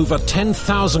Times. Over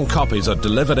 10,000 copies are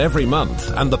delivered every month,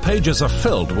 and the pages are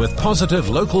filled with positive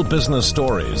local business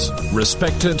stories.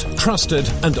 Respected,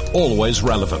 trusted and always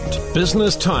relevant.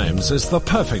 Business Times is the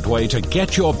perfect way to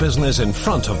get your business in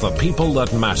front of the people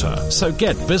that matter. So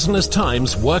get Business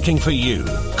Times working for you.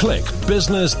 Click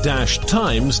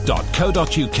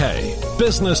business-times.co.uk.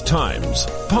 Business Times.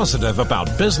 Positive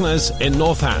about business in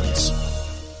Northants.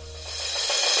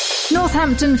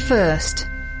 Northampton First.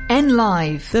 N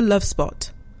Live. The Love Spot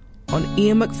on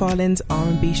Ian McFarlane's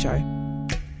R&B show.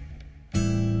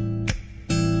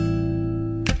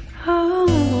 Oh,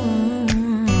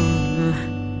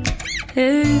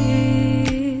 hey.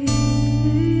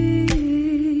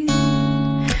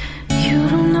 You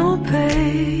don't know,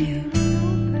 babe,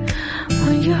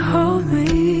 when you hold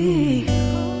me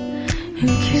and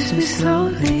kiss me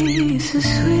slowly, it's the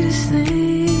sweetest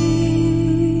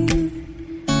thing,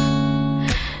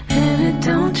 and it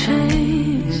don't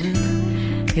change.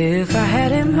 If I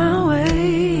had it my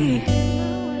way,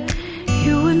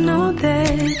 you would know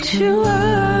that you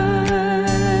are.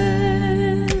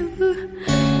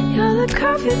 You're the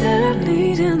coffee that I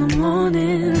need in the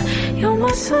morning. You're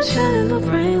my sunshine in the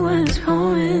rain when it's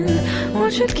pouring.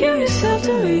 Won't you give yourself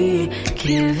to me?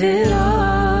 Give it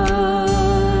all.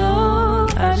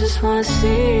 I just wanna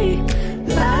see.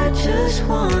 I just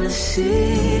wanna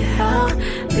see how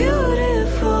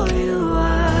beautiful you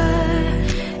are.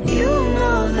 You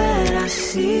know that I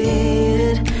see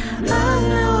it. I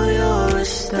know you're a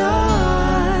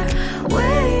star.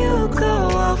 Where you go,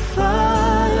 I'll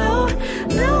follow,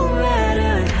 no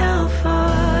matter how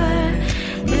far.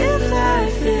 If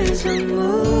life is a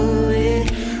movie,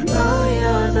 oh,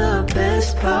 you're the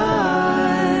best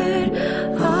part.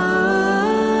 Oh,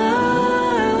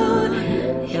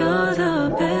 you're the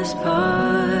best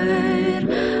part.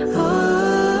 Oh,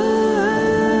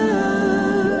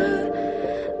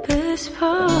 best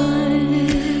part.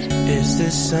 It's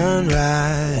the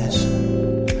sunrise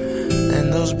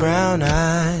and those brown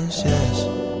eyes, yes.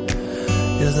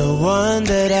 You're the one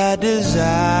that I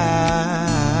desire.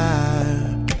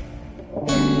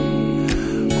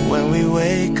 When we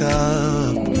wake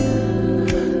up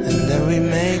and then we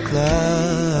make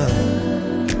love,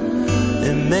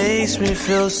 it makes me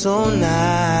feel so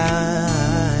nice.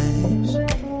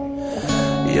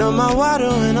 You're my water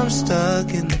when I'm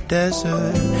stuck in the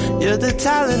desert. You're the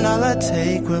Tylenol I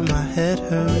take when my head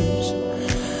hurts.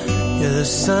 You're the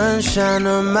sunshine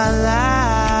of my life.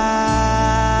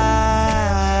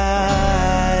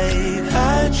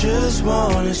 I just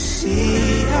wanna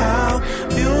see how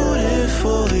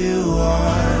beautiful you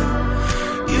are.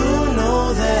 You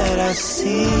know that I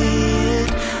see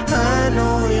it. I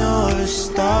know you're a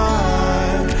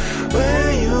star.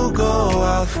 Where you go,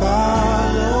 I'll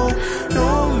follow,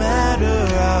 no matter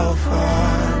how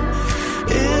far.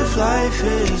 If life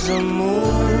is a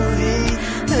movie,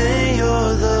 then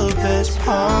you're the best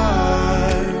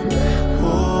part.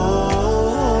 Oh,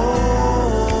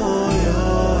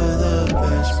 you're the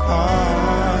best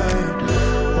part.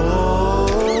 Oh,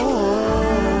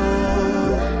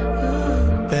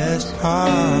 best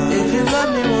part. If you love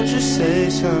me, won't you say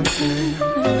something?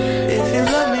 If you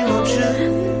love me, won't you?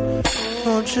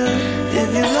 Won't you? If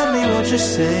you love me, won't you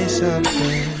say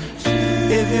something?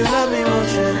 If you love me,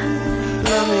 won't you?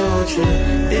 Love me, won't you?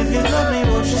 If you love me,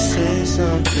 won't you say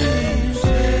something?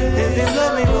 If you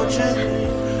love me, won't you?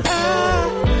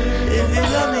 If you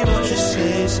love me, won't you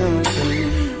say something?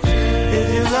 If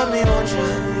you love me, won't you?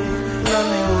 Love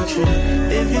me, won't you?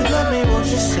 If you love me, won't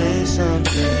you say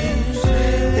something?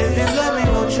 If you love me,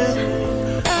 won't you?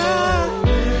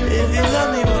 If you love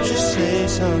me, won't you say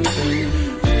something?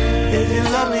 If you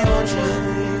love me, won't you?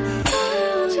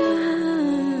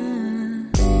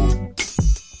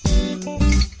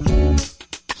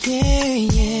 Yeah,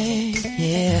 yeah,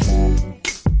 yeah.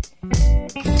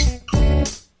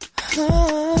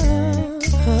 Oh,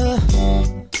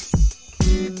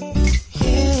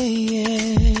 Yeah,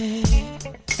 yeah.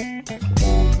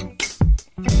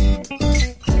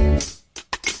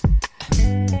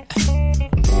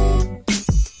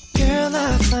 Girl,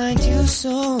 I find you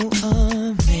so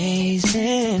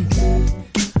amazing.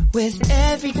 With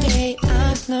every day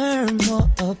I learn more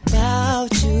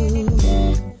about you.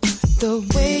 The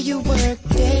way you work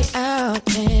day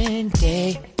out and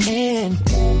day in,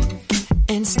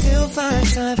 and still find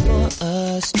time for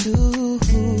us two,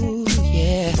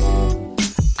 yeah.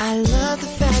 I love the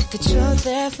fact that you're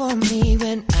there for me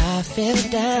when I feel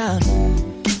down,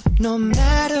 no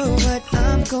matter what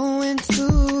I'm going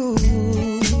through.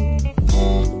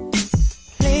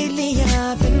 Lately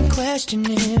I've been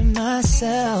questioning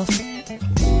myself.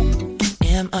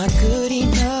 Am I good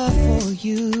enough for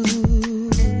you?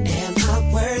 Am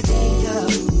I worthy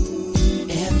of?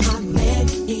 Am I man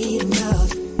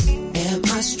enough? Am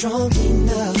I strong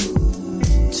enough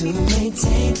to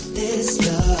maintain this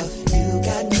love? You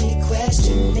got me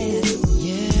questioning,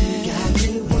 yeah. Got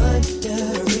me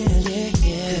wondering, yeah.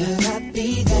 Could I be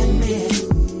that man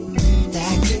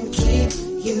that can keep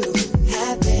you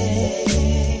happy?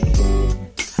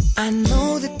 I know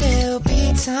that there'll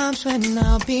be times when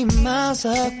I'll be miles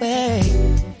away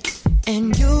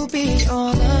and you'll be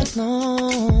all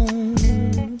alone.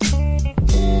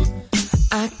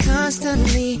 I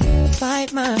constantly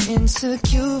fight my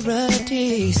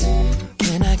insecurities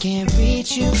when I can't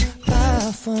reach you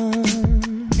by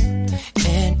phone.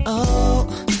 And oh,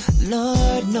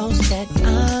 Lord knows that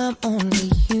I'm only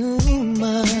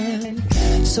human.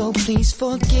 So please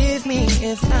forgive me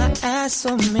if I ask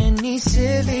so many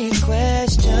silly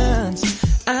questions.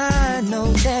 I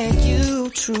know that you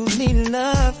truly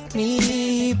love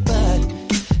me, but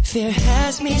fear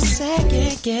has me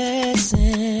second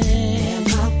guessing. Am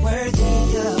I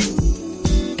worthy of?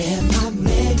 Am I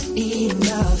man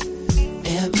enough?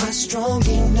 Am I strong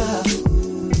enough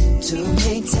to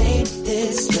maintain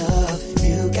this love?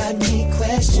 You got me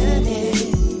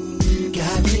questioning,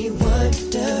 got me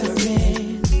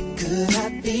wondering, could I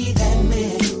be that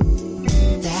man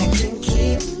that can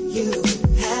keep you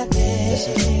happy?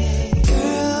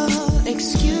 Girl,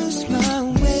 excuse my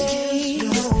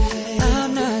ways,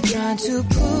 I'm not trying to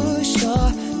push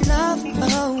your love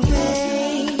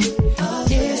away.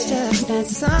 It's just that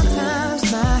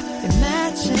sometimes my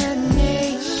imagination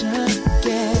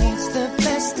gets the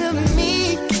best of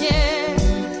me, yeah.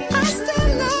 I still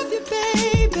love you,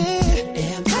 baby.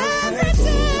 Am I every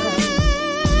day?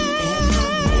 Am I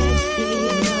ready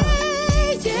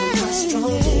enough? Yeah. Am I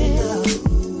strong enough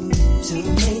to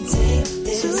maintain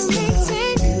this love?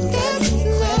 You got me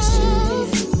questioning,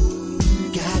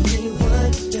 got me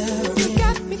wondering. You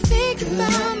got me thinking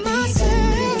about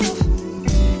myself.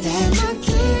 Am I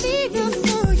good enough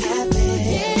for you? Yeah,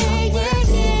 yeah,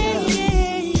 yeah,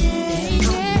 yeah, yeah. Am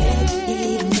I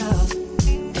ready enough?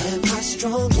 Am I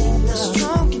strong enough?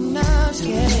 Strong enough,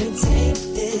 yeah. To maintain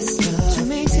this love. To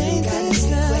maintain this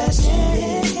love,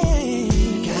 yeah.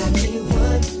 Got me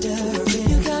wondering.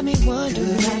 You got me wondering.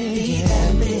 Could I be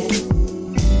that man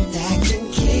that can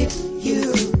keep you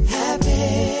happy?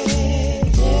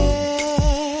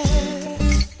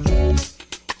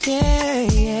 Yeah,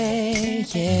 yeah,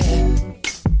 yeah.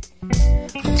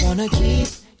 I wanna keep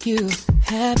you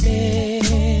happy.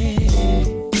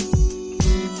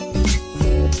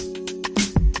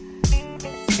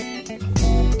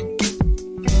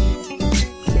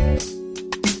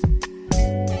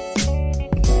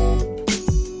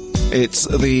 It's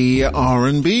the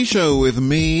R&B show with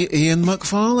me, Ian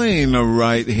McFarlane,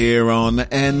 right here on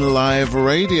N Live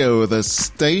Radio, the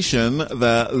station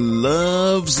that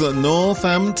loves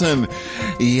Northampton.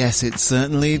 Yes, it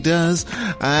certainly does.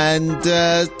 And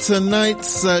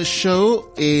tonight's show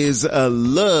is a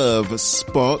Love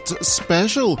Spot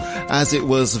special, as it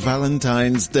was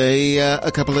Valentine's Day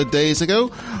a couple of days ago.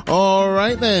 All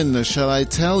right then, shall I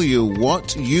tell you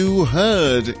what you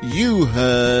heard? You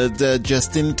heard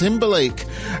Justin Timberlake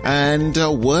and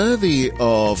Worthy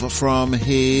Of from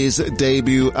his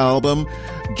debut album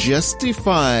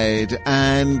Justified,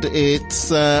 and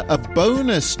it's a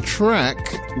bonus track,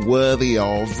 Worthy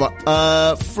Of,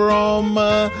 from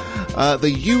the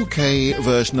UK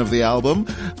version of the album,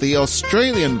 the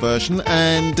Australian version,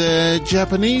 and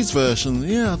Japanese version.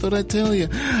 Yeah, I thought I'd tell you.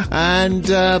 And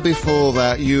before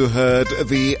that, you heard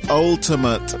the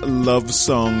ultimate love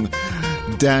song,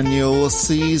 Daniel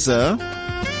Caesar,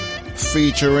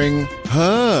 featuring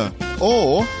Her,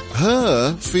 or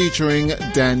Her featuring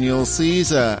Daniel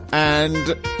Caesar.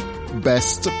 And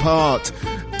best part,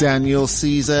 Daniel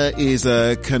Caesar is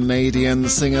a Canadian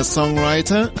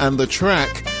singer-songwriter, and the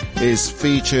track is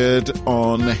featured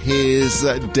on his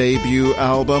debut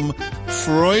album,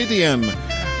 Freudian.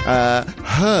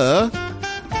 Her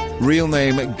real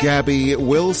name, Gabby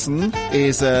Wilson,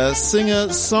 is a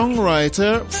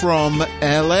singer-songwriter from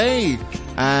LA.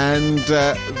 And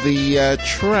the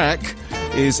track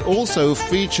is also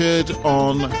featured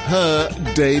on her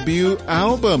debut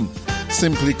album,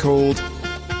 simply called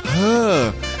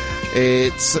Her.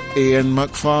 It's Ian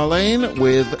McFarlane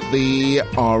with the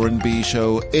R&B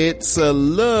show. It's a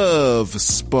Love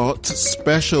Spot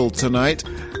special tonight.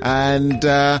 And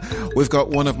we've got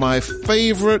one of my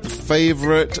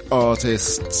favorite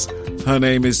artists. Her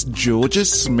name is Georgia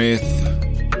Smith.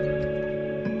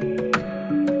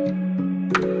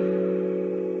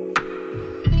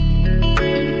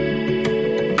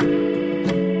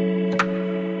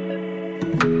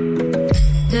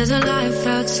 There's a life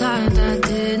outside I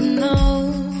didn't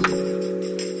know.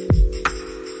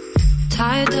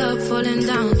 Tied up, falling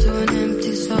down to an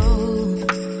empty soul.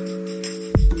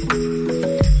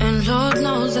 And Lord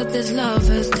knows that this love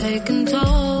has taken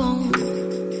toll.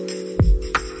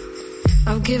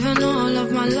 I've given all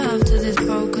of my love to this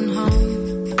broken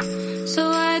home. So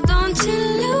why don't you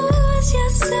lose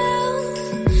yourself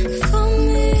for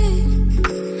me?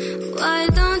 Why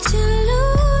don't you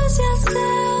lose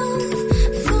yourself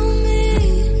for me?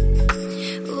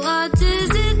 What is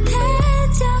it that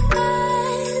your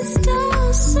eyes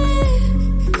don't see?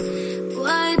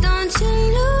 Why don't you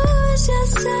lose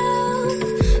yourself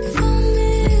for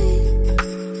me?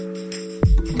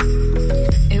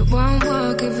 It won't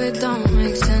work if it don't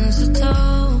make sense at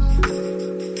all.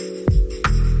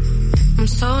 I'm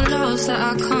so lost that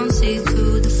I can't see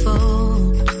through the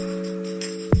fold.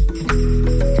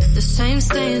 The same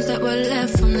stains that were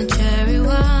left from the cherry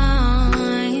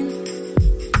wine.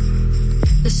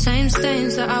 The same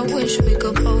stains that I wish we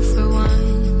could both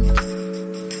rewind.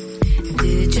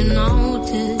 Did you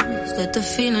notice that the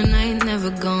feeling ain't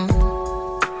never gone?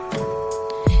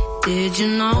 Did you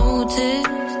notice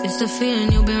it's the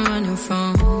feeling you've been running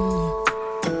from?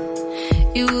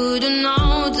 You wouldn't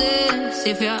notice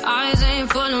if your eyes ain't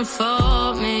falling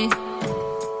for me.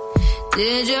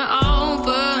 Did you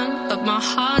open up my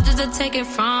heart just to take it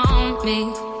from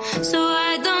me? So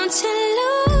why don't you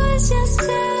lose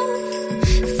yourself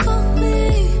for me?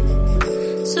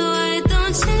 So why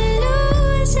don't you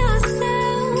lose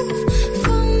yourself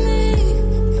for me?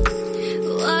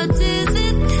 What is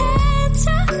it that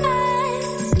your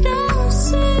eyes don't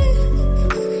see?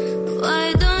 Why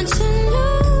don't you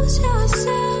lose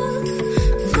yourself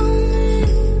for me?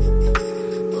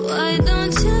 Why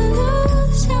don't you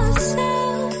lose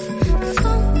yourself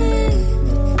for me?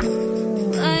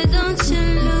 Why don't you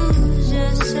lose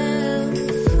yourself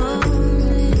for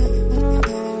me?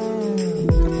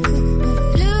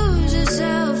 Lose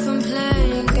yourself from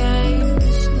playing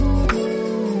games.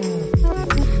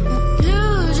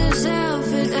 Lose yourself,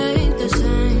 it ain't the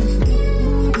same.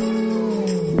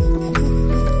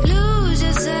 Lose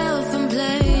yourself from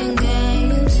playing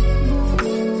games.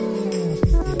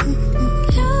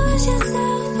 Lose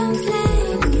yourself from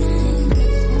playing games.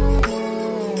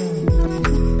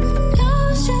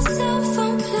 Lose yourself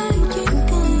from playing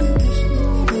games.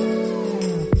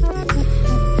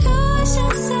 Lose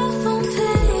yourself from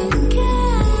playing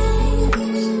games.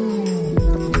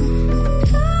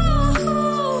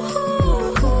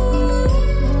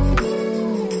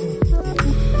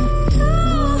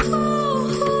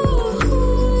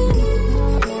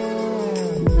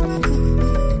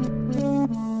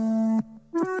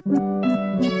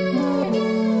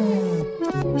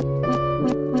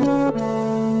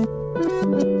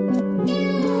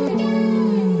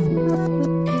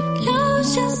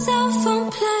 Lose yourself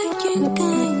from playing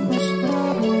games.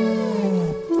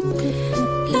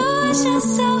 Lose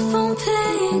yourself from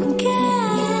playing games.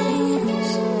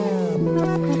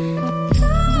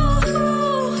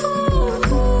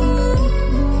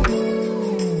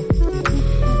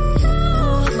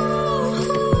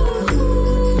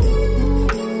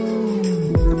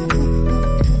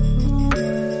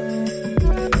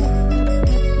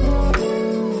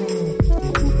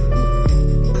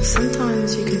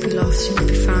 Sometimes you can be lost, you can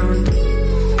be found.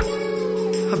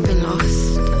 I've been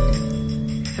lost.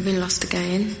 I've been lost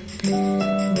again.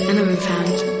 Then I've been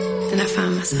found. Then I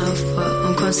found myself, but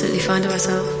I'm constantly finding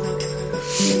myself.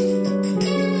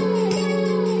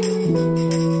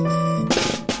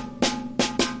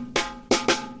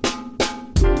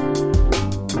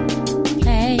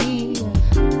 Hey,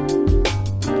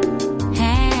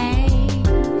 hey,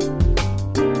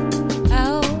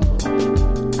 oh,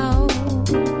 oh,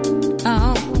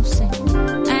 oh, say,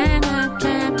 I'm a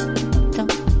capital,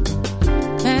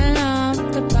 turn off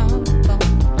the phone,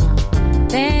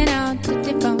 then out to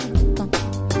the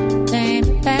phone, then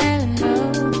the bell, no.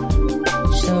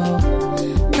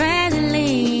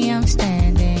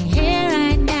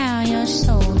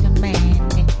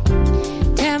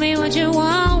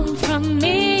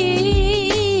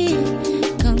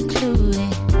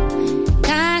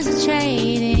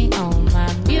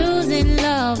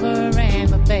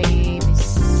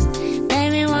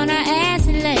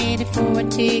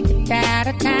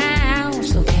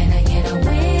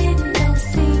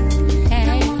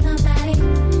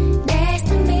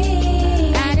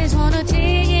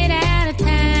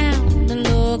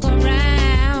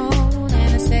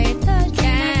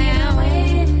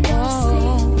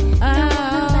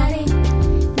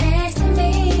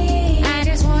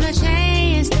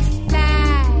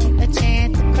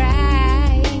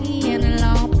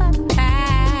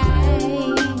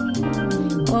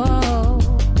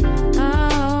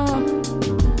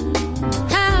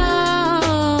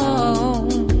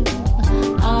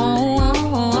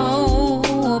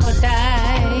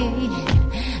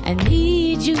 I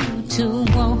need you to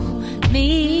want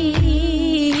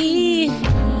me.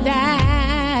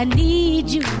 I need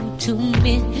you to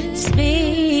miss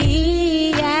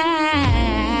me.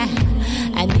 I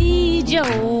need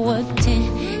your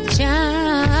attention.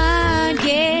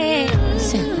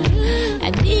 Yes,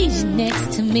 I need you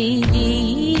next to me.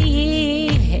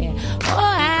 Oh,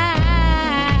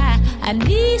 I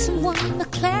need someone to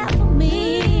clap for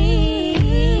me.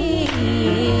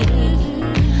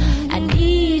 I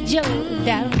need your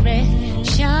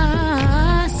direction.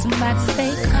 Somebody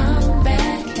say, come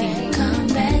back,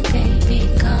 baby,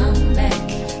 come back.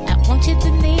 I want you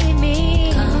to need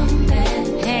me. Come back,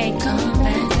 hey, come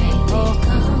back, baby,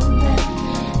 come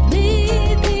back.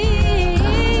 Need me.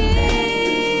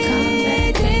 Come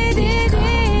back, baby,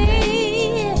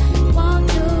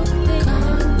 want you to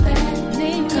come back,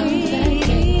 need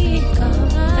me. Come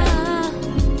back.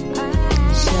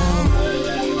 So,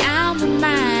 out my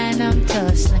mind, I'm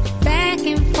tussling back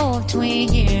and forth between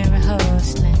here and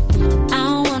hustling. I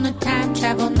don't wanna time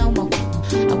travel no more.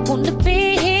 I wanna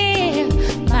be here,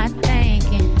 my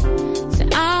thinking. So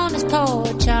on this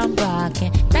porch I'm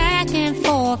rocking back and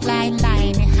forth like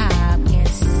lightning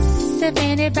Hopkins. If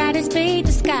anybody's beat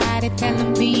the sky, they tell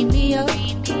them beat me up.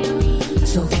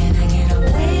 So can I get a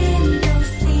window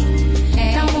seat?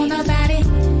 Hey, don't want nobody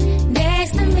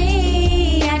next to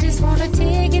me. I just wanna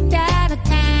take it out of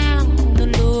town to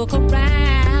look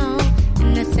around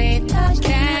and to say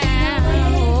touchdown.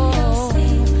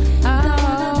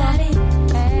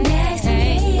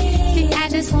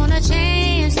 Want a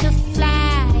chance to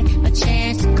fly, a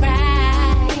chance to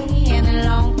cry, and a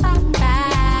long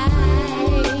bye-bye.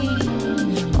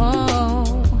 Oh,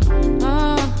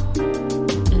 oh,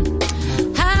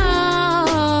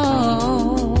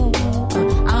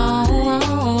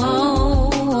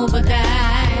 oh, but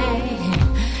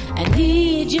I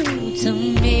need you to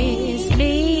miss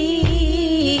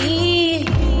me.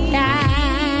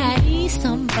 I need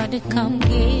somebody to come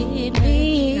get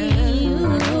me.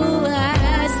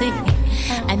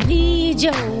 I need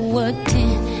your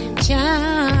attention,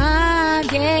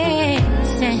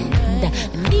 yes, and I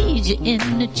need your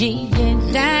energy,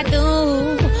 and I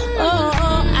do. Oh,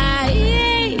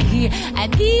 I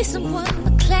need someone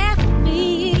to clap for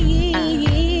me.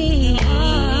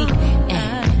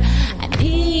 And I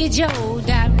need your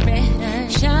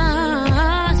direction.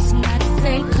 Somebody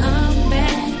say, come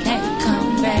back, hey,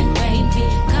 come back, baby,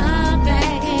 come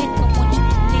back. I want you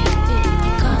to need me,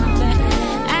 come back.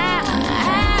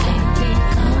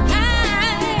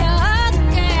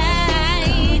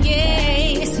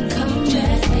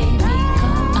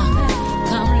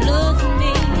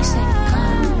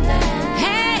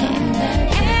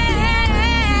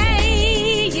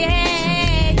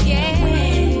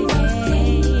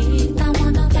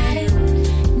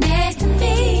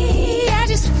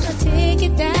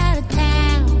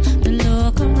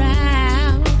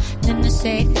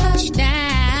 Say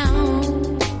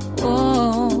touchdown.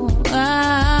 Oh,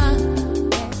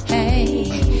 hey,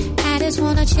 I just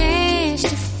want a chance to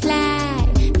fly,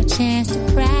 a chance to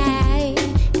cry,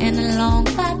 and a long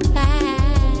bye-bye.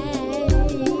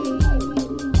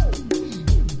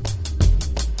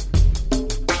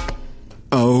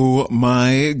 Oh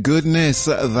my goodness,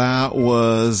 that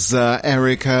was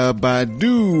Erykah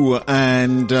Badu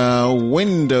and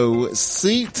Window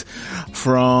Seat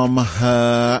from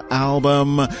her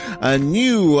album A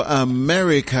New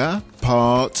America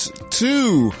Part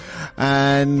 2.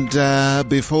 And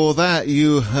before that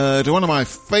you heard one of my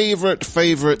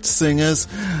favorite singers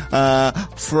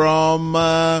from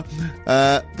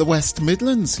the West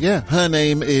Midlands. Yeah, her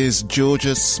name is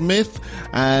Georgia Smith,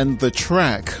 and the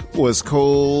track was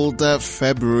called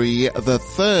February the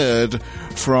 3rd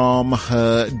from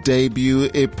her debut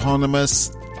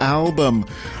eponymous album.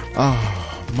 Oh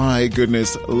my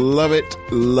goodness, love it,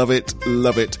 love it,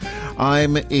 love it.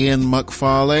 I'm Ian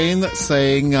McFarlane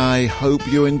saying I hope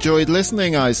you enjoyed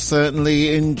listening. I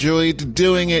certainly enjoyed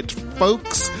doing it,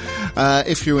 folks.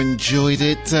 If you enjoyed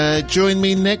it, join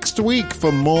me next week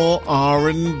for more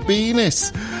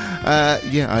R&B-ness.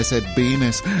 Yeah, I said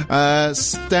B-ness.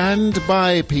 Stand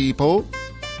by, people,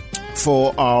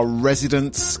 for our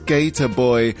resident skater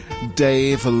boy,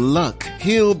 Dave Luck.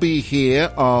 He'll be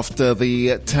here after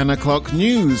the 10 o'clock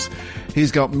news.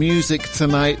 He's got music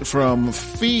tonight from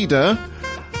Feeder,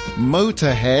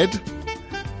 Motorhead,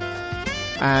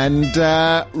 and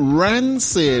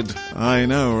Rancid. I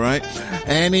know, right?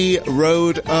 Any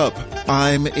Road Up.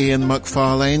 I'm Ian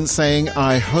McFarlane saying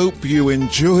I hope you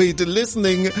enjoyed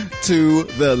listening to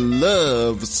the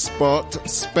Love Spot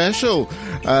special.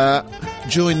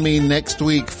 join me next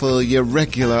week for your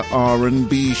regular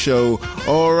R&B show.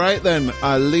 All right then,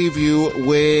 I'll leave you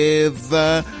with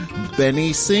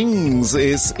Benny Sings.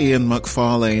 It's Ian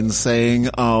McFarlane saying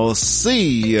I'll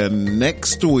see you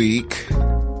next week.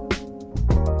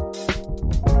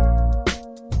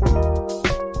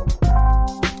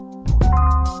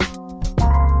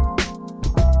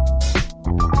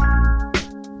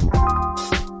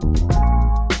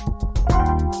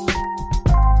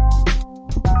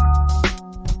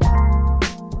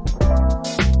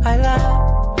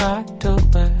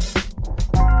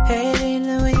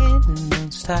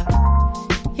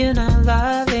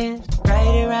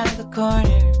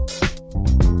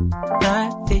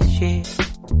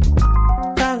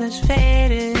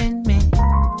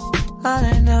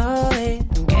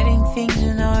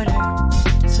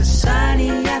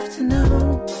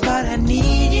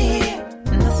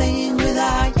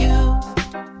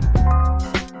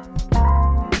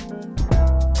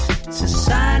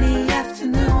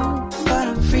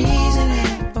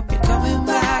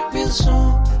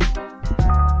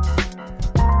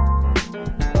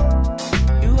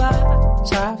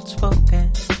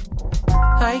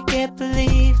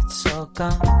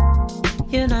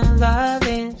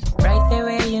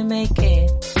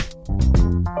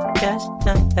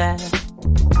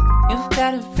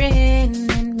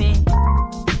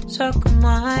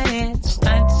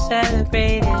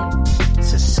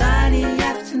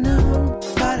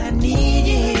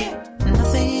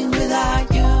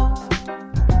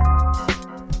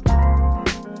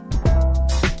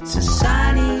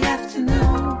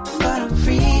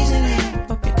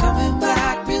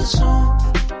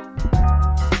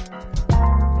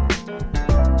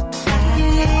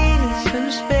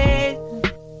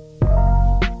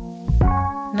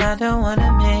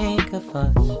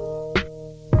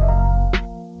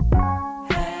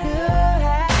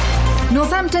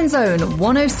 Northampton's own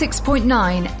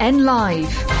 106.9 N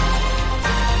Live.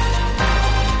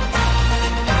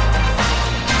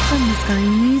 From the Sky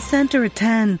News Centre at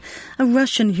 10, a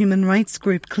Russian human rights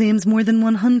group claims more than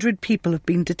 100 people have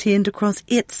been detained across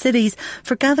 8 cities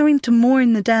for gathering to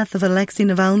mourn the death of Alexei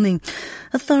Navalny.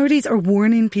 Authorities are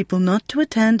warning people not to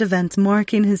attend events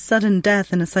marking his sudden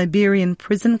death in a Siberian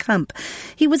prison camp.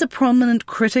 He was a prominent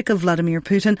critic of Vladimir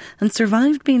Putin and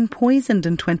survived being poisoned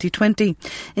in 2020.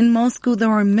 In Moscow,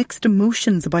 there are mixed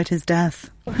emotions about his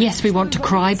death. Yes, we want to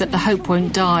cry, but the hope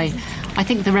won't die. I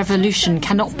think the revolution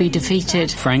cannot be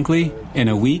defeated. Frankly, in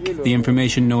a week, the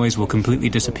information noise will completely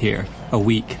disappear. A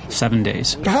week, 7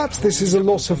 days. Perhaps this is a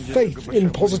loss of faith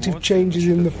in positive changes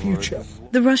in the future.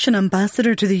 The Russian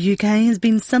ambassador to the UK has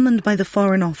been summoned by the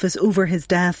Foreign Office over his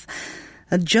death.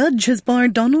 A judge has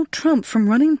barred Donald Trump from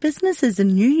running businesses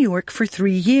in New York for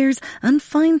 3 years and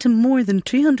fined him more than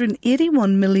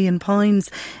 £281 million.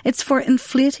 It's for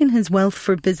inflating his wealth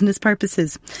for business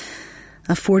purposes.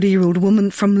 A 40-year-old woman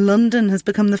from London has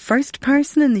become the first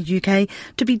person in the UK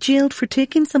to be jailed for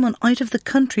taking someone out of the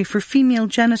country for female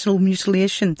genital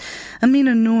mutilation.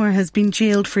 Amina Noor has been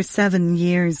jailed for 7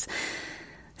 years.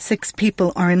 6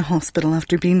 people are in hospital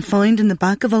after being found in the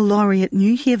back of a lorry at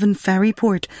Newhaven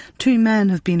Ferryport. 2 men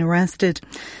have been arrested.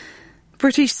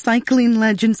 British cycling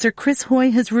legend Sir Chris Hoy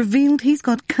has revealed he's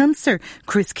got cancer.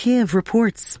 Chris Cave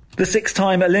reports. The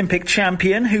 6-time Olympic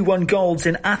champion, who won golds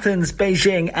in Athens,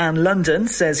 Beijing and London,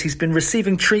 says he's been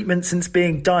receiving treatment since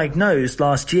being diagnosed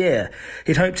last year.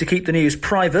 He'd hoped to keep the news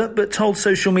private, but told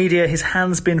social media his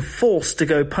hand's been forced to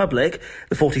go public.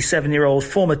 The 47-year-old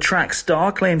former track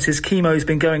star claims his chemo's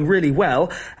been going really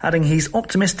well, adding he's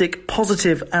optimistic,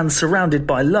 positive and surrounded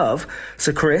by love.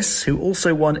 Sir Chris, who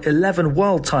also won 11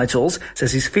 world titles,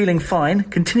 says he's feeling fine,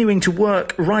 continuing to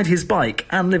work, ride his bike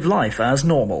and live life as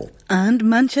normal. And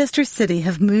Manchester City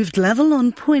have moved level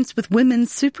on points with Women's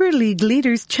Super League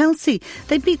leaders Chelsea.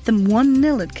 They beat them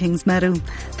 1-0 at Kingsmeadow.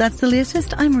 That's the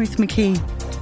latest. I'm Ruth McKee.